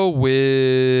go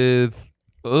with...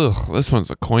 this one's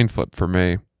a coin flip for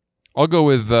me. I'll go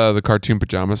with the cartoon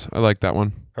pajamas. I like that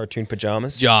one. Cartoon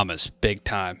pajamas. Pajamas, big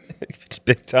time. It's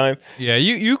big time. Yeah,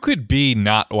 you could be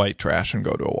not white trash and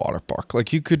go to a water park.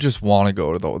 Like you could just want to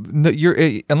go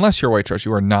to unless you're white trash,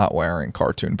 you are not wearing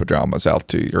cartoon pajamas out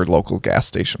to your local gas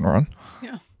station run.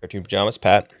 Yeah. Cartoon pajamas,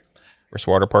 Pat. Versus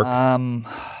water park.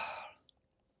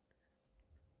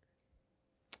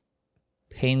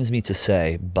 Pains me to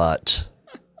say, but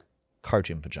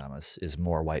cartoon pajamas is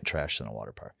more white trash than a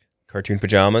water park. Cartoon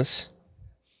pajamas.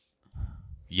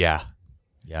 Yeah.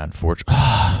 Yeah, unfortunately.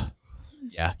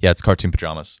 yeah, it's cartoon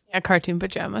pajamas. Yeah, cartoon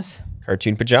pajamas.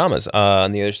 Cartoon pajamas.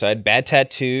 On the other side, bad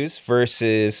tattoos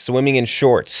versus swimming in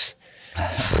shorts.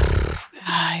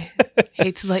 I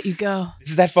hate to let you go. This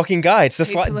is that fucking guy. It's the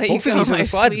Hate slide. to let Both you of go, these are my the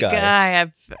slides sweet guy. guy.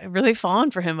 I've really fallen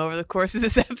for him over the course of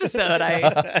this episode.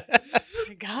 My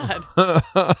God.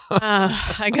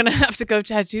 I'm going to have to go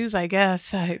tattoos, I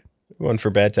guess. One for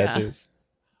bad tattoos.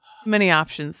 Many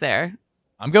options there.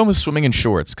 I'm going with swimming in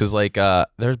shorts because,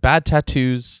 there's bad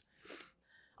tattoos.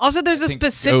 Also, there's a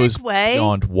specific way.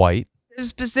 Beyond white. There's a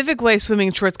specific way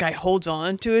swimming shorts guy holds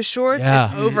on to his shorts.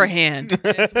 Yeah. It's overhand.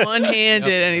 It's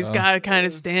one-handed, and he's got to kind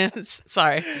of stand.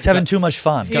 Sorry. He's having too much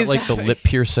fun. Got the lip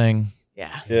piercing.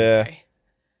 Yeah. Yeah.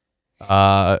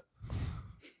 Sorry.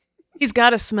 He's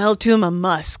got a smell to him, a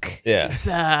musk.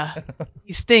 Yeah.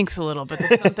 He stinks a little, but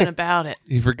there's something about it.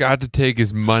 He forgot to take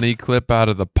his money clip out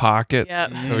of the pocket.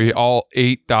 Yep. So all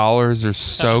 $8 are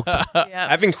soaked. Yep.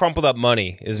 Having crumpled up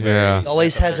money is very. Yeah. He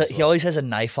always has a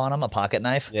knife on him, a pocket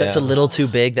knife. That's a Yeah. little too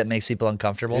big. That makes people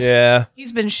uncomfortable. Yeah.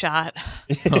 He's been shot.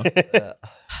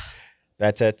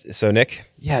 That's it. So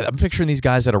Nick. Yeah, I'm picturing these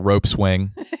guys at a rope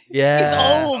swing. Yeah.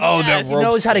 He's old. Oh, yes. He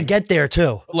knows how to get there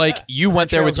too. Like you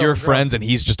went there with trail's your overgrown. friends and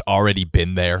he's just already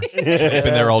been there. Been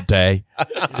there all day.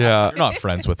 Yeah. You're not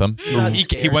friends with him. not He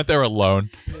scared. went there alone.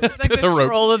 It's like the rope.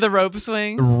 troll of the rope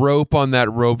swing. Rope on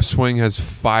that rope swing has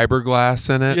fiberglass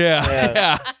in it.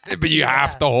 Yeah. But you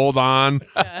have to hold on.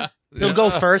 Yeah. He'll go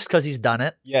first because he's done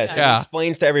it. Yes. Yeah. He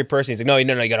explains to every person. He's like, no, you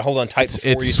got to hold on tight.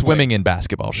 before It's you swimming in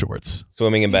basketball shorts.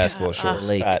 Swimming in basketball Yeah. shorts.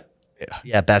 Lake. Pat,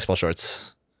 Yeah, basketball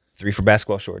shorts. 3 for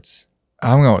basketball shorts.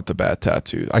 I'm going with the bad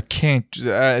tattoo. I can't.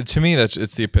 To me,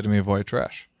 it's the epitome of white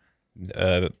trash.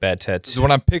 Bad Because tattoo.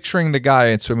 when I'm picturing the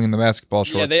guy swimming in the basketball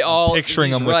shorts, Yeah, they all I'm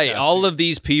picturing he's him with right. tattoos. All of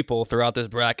these people throughout this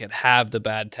bracket have the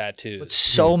bad tattoos. But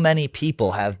so many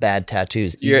people have bad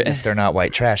tattoos, You're- even if they're not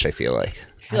white trash. I feel like.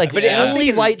 But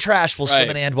Only white trash will swim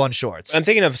Right. in and1 shorts. I'm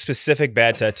thinking of specific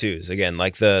bad tattoos. Again,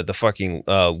 like the fucking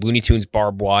Looney Tunes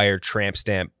barbed wire, tramp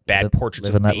stamp, bad portraits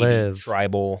live of and let baby, live.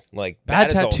 tribal. Like Bad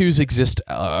that is all- tattoos exist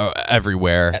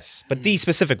everywhere. Yes, but these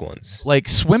specific ones. Like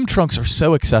swim trunks are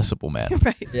so accessible, man.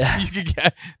 Right. Yeah. You could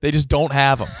get, they just don't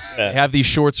have them. Yeah. They have these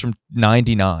shorts from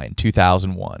 99,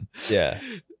 2001. Yeah.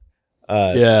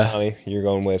 Yeah. So, Tommy, you're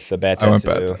going with the bad I tattoo. went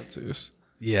bad tattoos.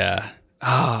 Yeah.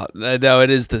 No, it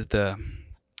is the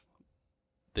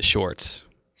shorts.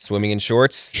 Swimming in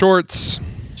shorts. Shorts.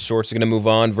 Shorts are going to move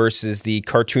on versus the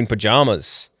cartoon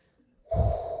pajamas.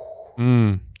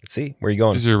 Mm. Let's see. Where are you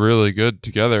going? These are really good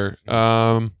together.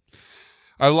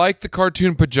 I like the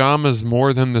cartoon pajamas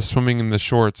more than the swimming in the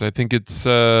shorts. I think it's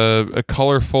a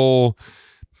colorful,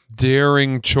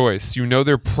 daring choice. You know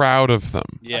they're proud of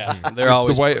them. Yeah, they're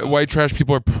always The white trash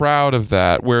people are proud of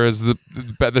that, whereas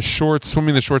the shorts, swimming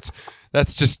in the shorts,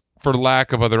 that's just for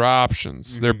lack of other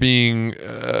options. They're being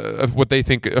what they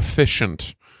think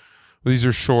efficient. These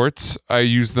are shorts. I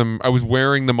use them. I was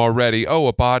wearing them already. Oh,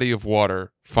 a body of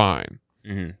water. Fine.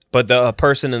 Mm-hmm. But the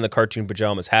person in the cartoon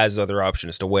pajamas has other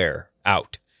options to wear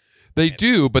out. They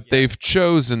do, but they've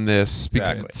chosen this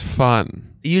because Exactly. it's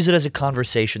fun. Use it as a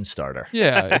conversation starter.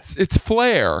 Yeah, it's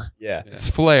flair. Yeah. It's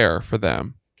flair for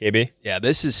them. KB? Yeah,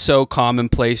 this is so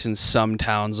commonplace in some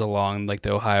towns along like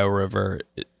the Ohio River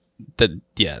that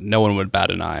no one would bat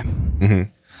an eye. Mm-hmm.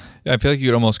 Yeah, I feel like you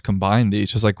could almost combine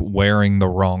these, just like wearing the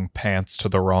wrong pants to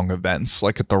the wrong events,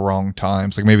 like at the wrong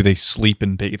times. Like maybe they sleep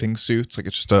in bathing suits. Like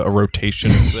it's just a rotation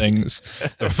of things.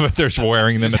 But they're just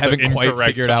wearing them. Just at the haven't quite incorrect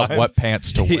figured out times. what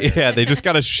pants to wear. Yeah, they just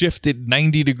got to shift it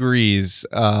 90 degrees.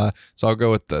 So I'll go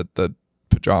with the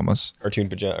pajamas. Cartoon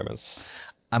pajamas.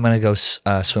 I'm gonna go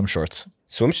swim shorts.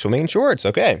 Swimming in shorts.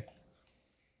 Okay.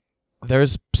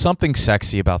 There's something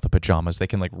sexy about the pajamas. They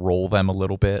can like roll them a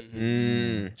little bit.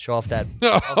 Mm. Show off that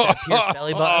Oh, pierced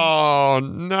belly button. Oh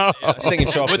no! I was thinking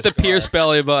show off With the scar. pierced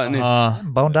belly button.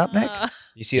 Boned up, Nick.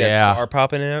 You see that scar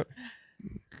popping out?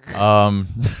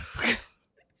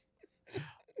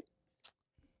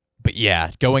 But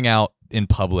yeah, going out in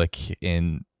public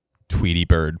in Tweety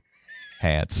Bird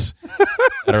pants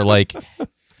that are like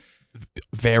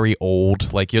very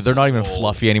old. Like they're not even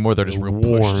fluffy anymore. They're just real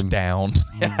pushed down.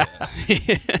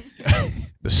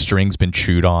 The string's been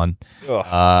chewed on.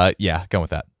 Yeah, going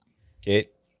with that. Kate?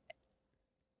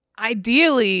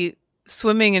 Ideally,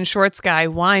 swimming in shorts guy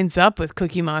winds up with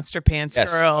Cookie Monster pants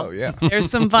girl. Oh yeah. There's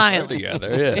some violence. together.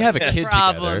 They have a kid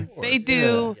Problem. together. They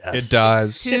do. It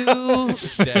dies. Too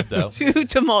Dead though. too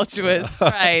tumultuous.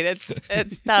 Right.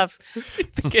 It's tough.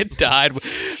 The kid died.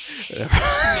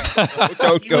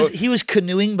 He was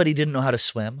canoeing, but he didn't know how to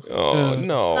swim. Oh,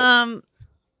 no.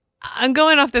 I'm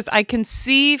going off this. I can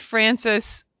see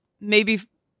Francis maybe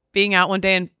being out one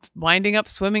day and winding up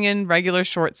swimming in regular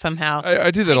shorts somehow.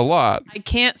 I do that a lot. I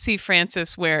can't see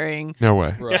Francis wearing No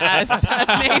way.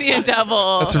 Tasmanian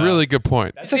devil That's a really good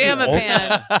point. pajama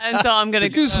pants, and so I'm gonna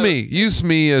Use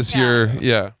me as your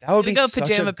That would be go such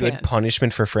pajama a good pants.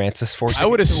 punishment for Francis. I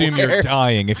would assume you're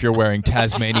dying if you're wearing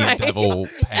Tasmanian devil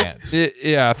pants.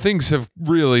 Yeah, things have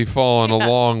really fallen a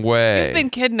long way. You've been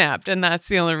kidnapped, and that's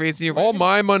the only reason you're. All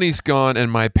my money's gone, and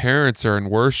my parents are in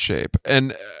worse shape.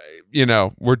 And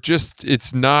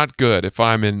it's not good if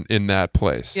I'm in that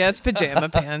place. Yeah, it's pajama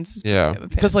pants. It's Yeah. pajama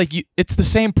pants. Because it's the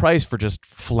same price for just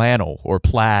flannel or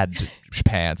plaid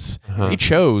pants. He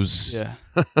chose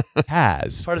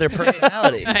Taz. Part of their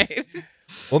personality. Nice.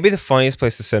 What would be the funniest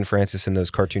place to send Francis in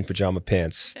those cartoon pajama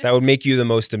pants? That would make you the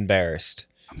most embarrassed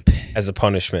as a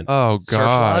punishment. Oh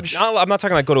God. Lodge? I'm not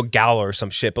talking like go to a gala or some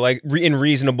shit, but like in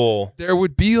reasonable. There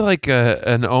would be like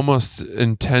an almost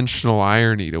intentional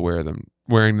irony to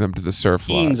wearing them to the surf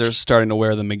Teens lodge. are starting to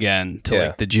wear them again to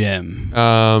like the gym.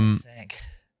 Think.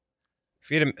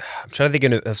 If you had I'm trying to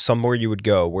think of somewhere you would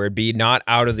go where it'd be not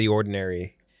out of the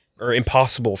ordinary or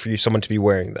impossible for someone to be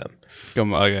wearing them.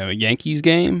 Come like a Yankees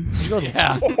game.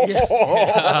 Yeah.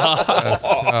 That's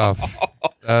tough.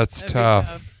 That's That'd be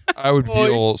tough. I would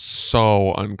feel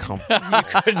so uncomfortable. You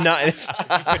could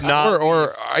not.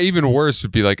 Or even worse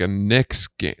would be like a Knicks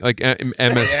game, like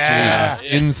MSG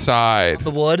inside.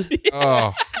 The wood.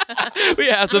 Oh, We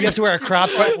have You have to wear a crop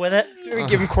top with it. We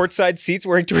give him courtside seats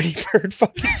wearing Tweety Bird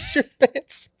fucking shirt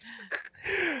pants.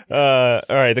 All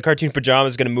right, the cartoon pajama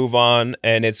is going to move on,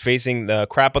 and it's facing the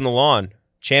crap on the lawn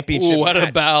championship. what match.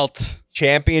 about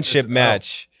Championship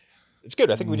match? It's good.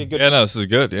 I think we did good. Yeah, no, this is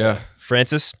good. Yeah.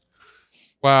 Francis.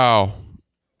 wow.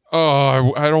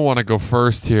 Oh, I don't want to go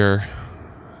first here.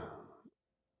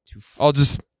 I'll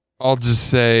just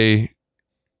say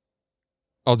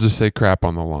crap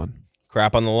on the lawn.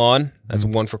 Crap on the lawn. That's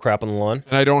one for crap on the lawn.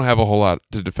 And I don't have a whole lot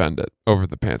to defend it over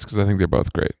the pants because I think they're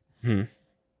both great.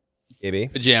 Maybe.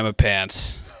 pajama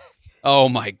pants? Oh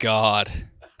my God.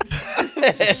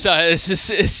 This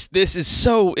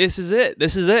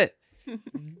is it.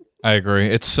 I agree.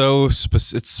 It's so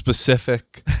it's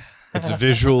specific. It's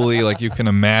visually like you can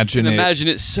imagine You can it. imagine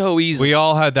it so easily. We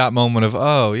all had that moment of,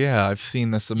 oh yeah, I've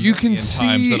seen this a You can million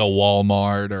times see- at a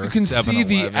Walmart or You can see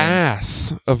the 7-Eleven.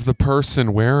 ass of the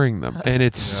person wearing them, and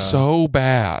it's so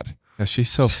bad. Yeah, she's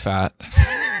so fat.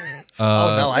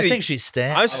 Oh no, I think she's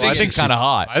thin. I was I thinking think kind of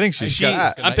hot. I think she's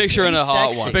fat. I'm picturing a She's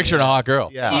hot sexy. one. Picturing a hot girl.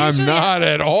 Yeah. I'm Usually not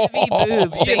at all. heavy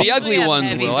boobs. Yeah, They the usually ugly have ones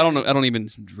heavy will. I don't even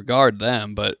regard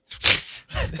them, but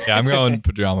Yeah, I'm going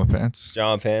pajama pants.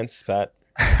 John Pants, Pat.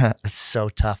 It's so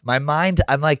tough. My mind,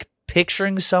 I'm like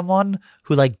picturing someone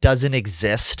who like doesn't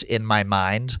exist in my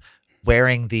mind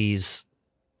wearing these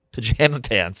pajama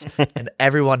pants and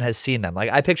everyone has seen them. Like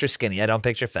I picture skinny, I don't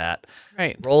picture fat.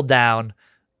 Right. Rolled down,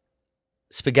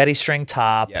 spaghetti string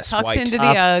top, Yes, Tucked white. into the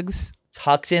Up. Uggs.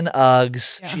 tucked in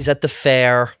Uggs. Yeah. She's at the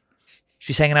fair.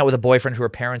 She's hanging out with a boyfriend who her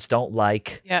parents don't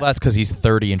like. Yeah. Well, that's because he's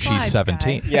 30 and Slides, she's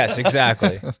 17. Yes,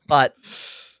 exactly. But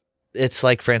it's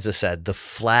like Francis said, the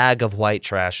flag of white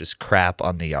trash is crap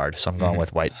on the yard. So I'm going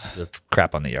with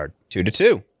crap on the yard.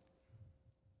 2-2.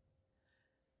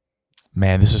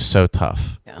 Man, this is so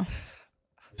tough. Yeah.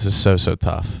 This is so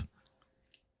tough.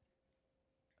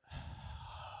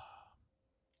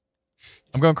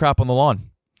 I'm going crap on the lawn.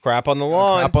 Crap on the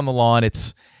lawn. Crap on the lawn.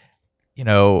 It's, you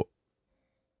know,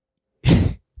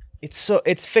 It's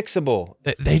fixable.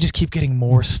 they just keep getting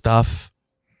more stuff.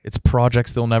 It's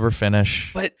projects they'll never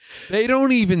finish. but They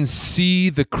don't even see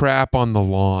the crap on the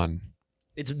lawn.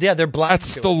 They're blind.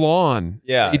 That's to the it. lawn.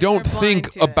 Yeah. They don't They're blind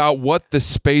think to it. about what the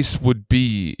space would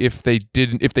be if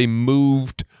they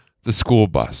moved the school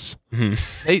bus.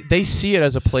 They see it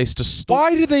as a place to store.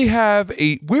 Why do they have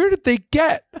a? Where did they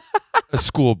get a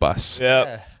school bus?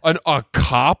 Yeah. A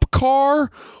cop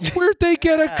car? Where'd they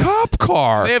get a cop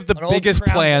car? They have the An old biggest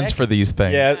Crown plans Vic? for these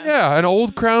things. Yeah, an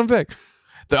old Crown Vic.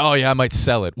 Oh yeah, I might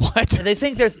sell it. What? They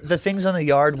think the things on the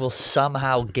yard will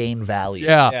somehow gain value.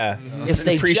 Yeah. Yeah. If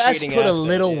they just Appreciating put a assets,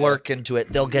 little yeah. work into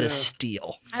it, they'll get a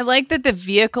steal. I like that the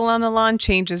vehicle on the lawn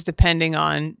changes depending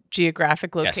on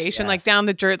geographic location. Like down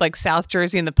the dirt, like South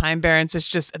Jersey and the Pine Barrens, it's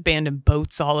just abandoned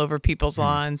boats all over people's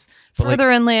lawns. But, like- Further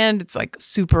inland, it's like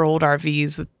super old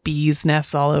RVs with bees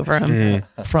nests all over them.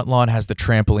 Front lawn has the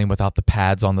trampoline without the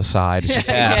pads on the side. It's just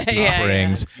Yeah, nasty yeah,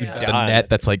 springs. yeah. The Die. net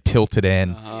that's like tilted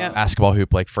in. Yep. Basketball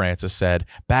hoop, like Francis said.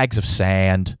 Bags of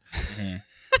sand.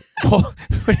 Well,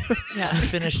 Yeah.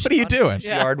 Finished. What are you doing?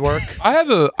 unfinished Yard work. I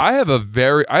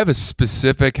have a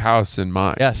specific house in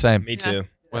mind. yeah, same. Me too.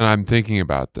 When I'm thinking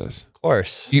about this. Of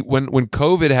course. When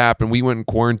COVID happened, we went and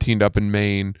quarantined up in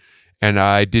Maine, and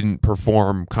I didn't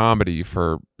perform comedy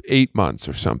for 8 months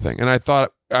or something. And I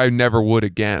thought I never would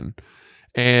again.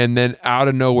 And then out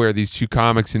of nowhere, these two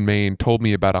comics in Maine told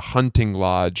me about a hunting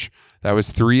lodge that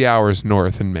was 3 hours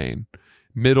north in Maine,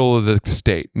 middle of the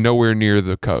state, nowhere near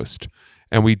the coast.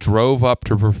 And we drove up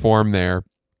to perform there.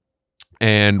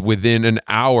 And within an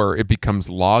hour, it becomes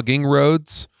logging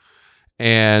roads,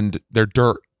 and they're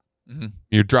dirt.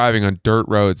 You're driving on dirt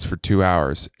roads for 2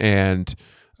 hours. And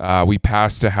we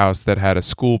passed a house that had a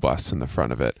school bus in the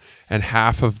front of it, and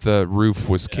half of the roof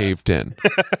was caved in.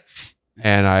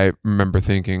 And I remember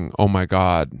thinking, oh my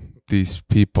God, these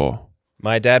people.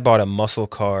 My dad bought a muscle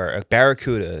car, a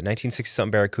Barracuda,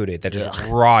 1960-something Barracuda that just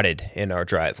rotted in our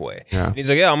driveway. Yeah. And he's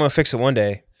like, yeah, I'm going to fix it one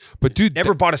day. But dude,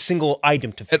 Never bought a single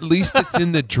item to fix at least it's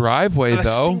in the driveway Not a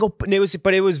though. single, but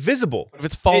it was visible. If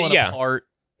it's falling Yeah. apart.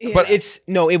 But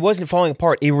it wasn't falling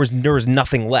apart. There was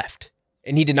nothing left.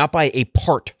 And he did not buy a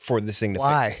part for this thing to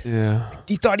Why? fix. Yeah.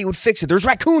 He thought he would fix it. There's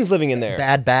raccoons living in there.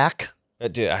 Bad back.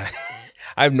 Dude, I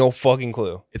have no fucking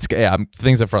clue. It's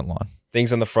things at front lawn.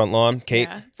 Things on the front lawn, Kate.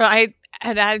 Yeah. But I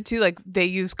had added too, like they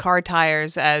use car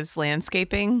tires as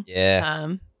landscaping. Yeah.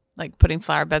 Like putting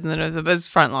flower beds in the nose of his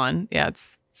front lawn. Yeah,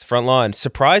 it's Front lawn.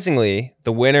 Surprisingly,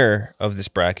 the winner of this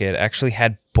bracket actually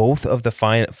had both of the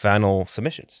final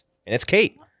submissions, and it's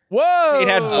Kate. Whoa! Kate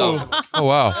had both. Oh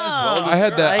wow. I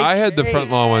had that. I had the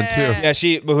front lawn one too. Yeah,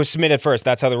 she who submitted first.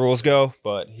 That's how the rules go.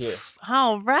 But here,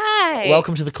 all right.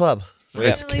 Welcome to the club.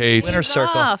 Miss Really Kate. Winner's kicked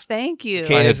circle. off. Thank you.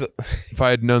 Kate is. If I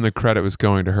had known the credit was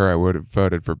going to her, I would have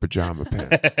voted for pajama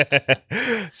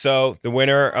pants. So the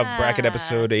winner of bracket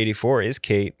episode 84 is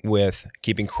Kate with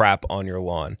keeping crap on your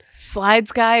lawn.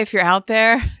 Slides guy, if you're out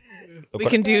there, we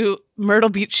can do Myrtle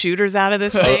Beach shooters out of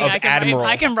this thing. Of I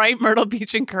Admiral. can write Myrtle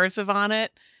Beach in cursive on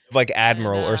it. Like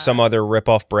Admiral or some other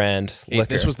rip-off brand liquor.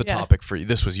 This was the Yeah. topic for you.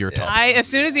 This was your topic. As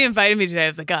soon as he invited me today, I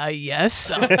was like, yes,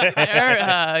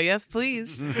 yes,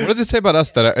 please. What does it say about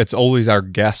us that it's always our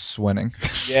guests winning?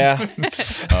 Yeah.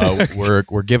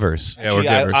 We're givers. Yeah, we're Gee,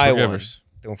 givers. I we're won. givers.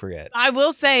 Don't forget. I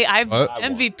will say, I've What?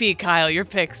 MVP, Kyle. Your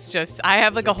picks I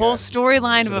have like a whole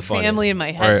storyline of are a the family funniest. in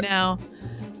my head Right. now.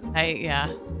 Great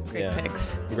Yeah.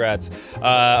 picks. Congrats.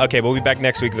 Okay, we'll be back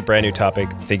next week with a brand new topic.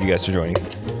 Thank you guys for joining.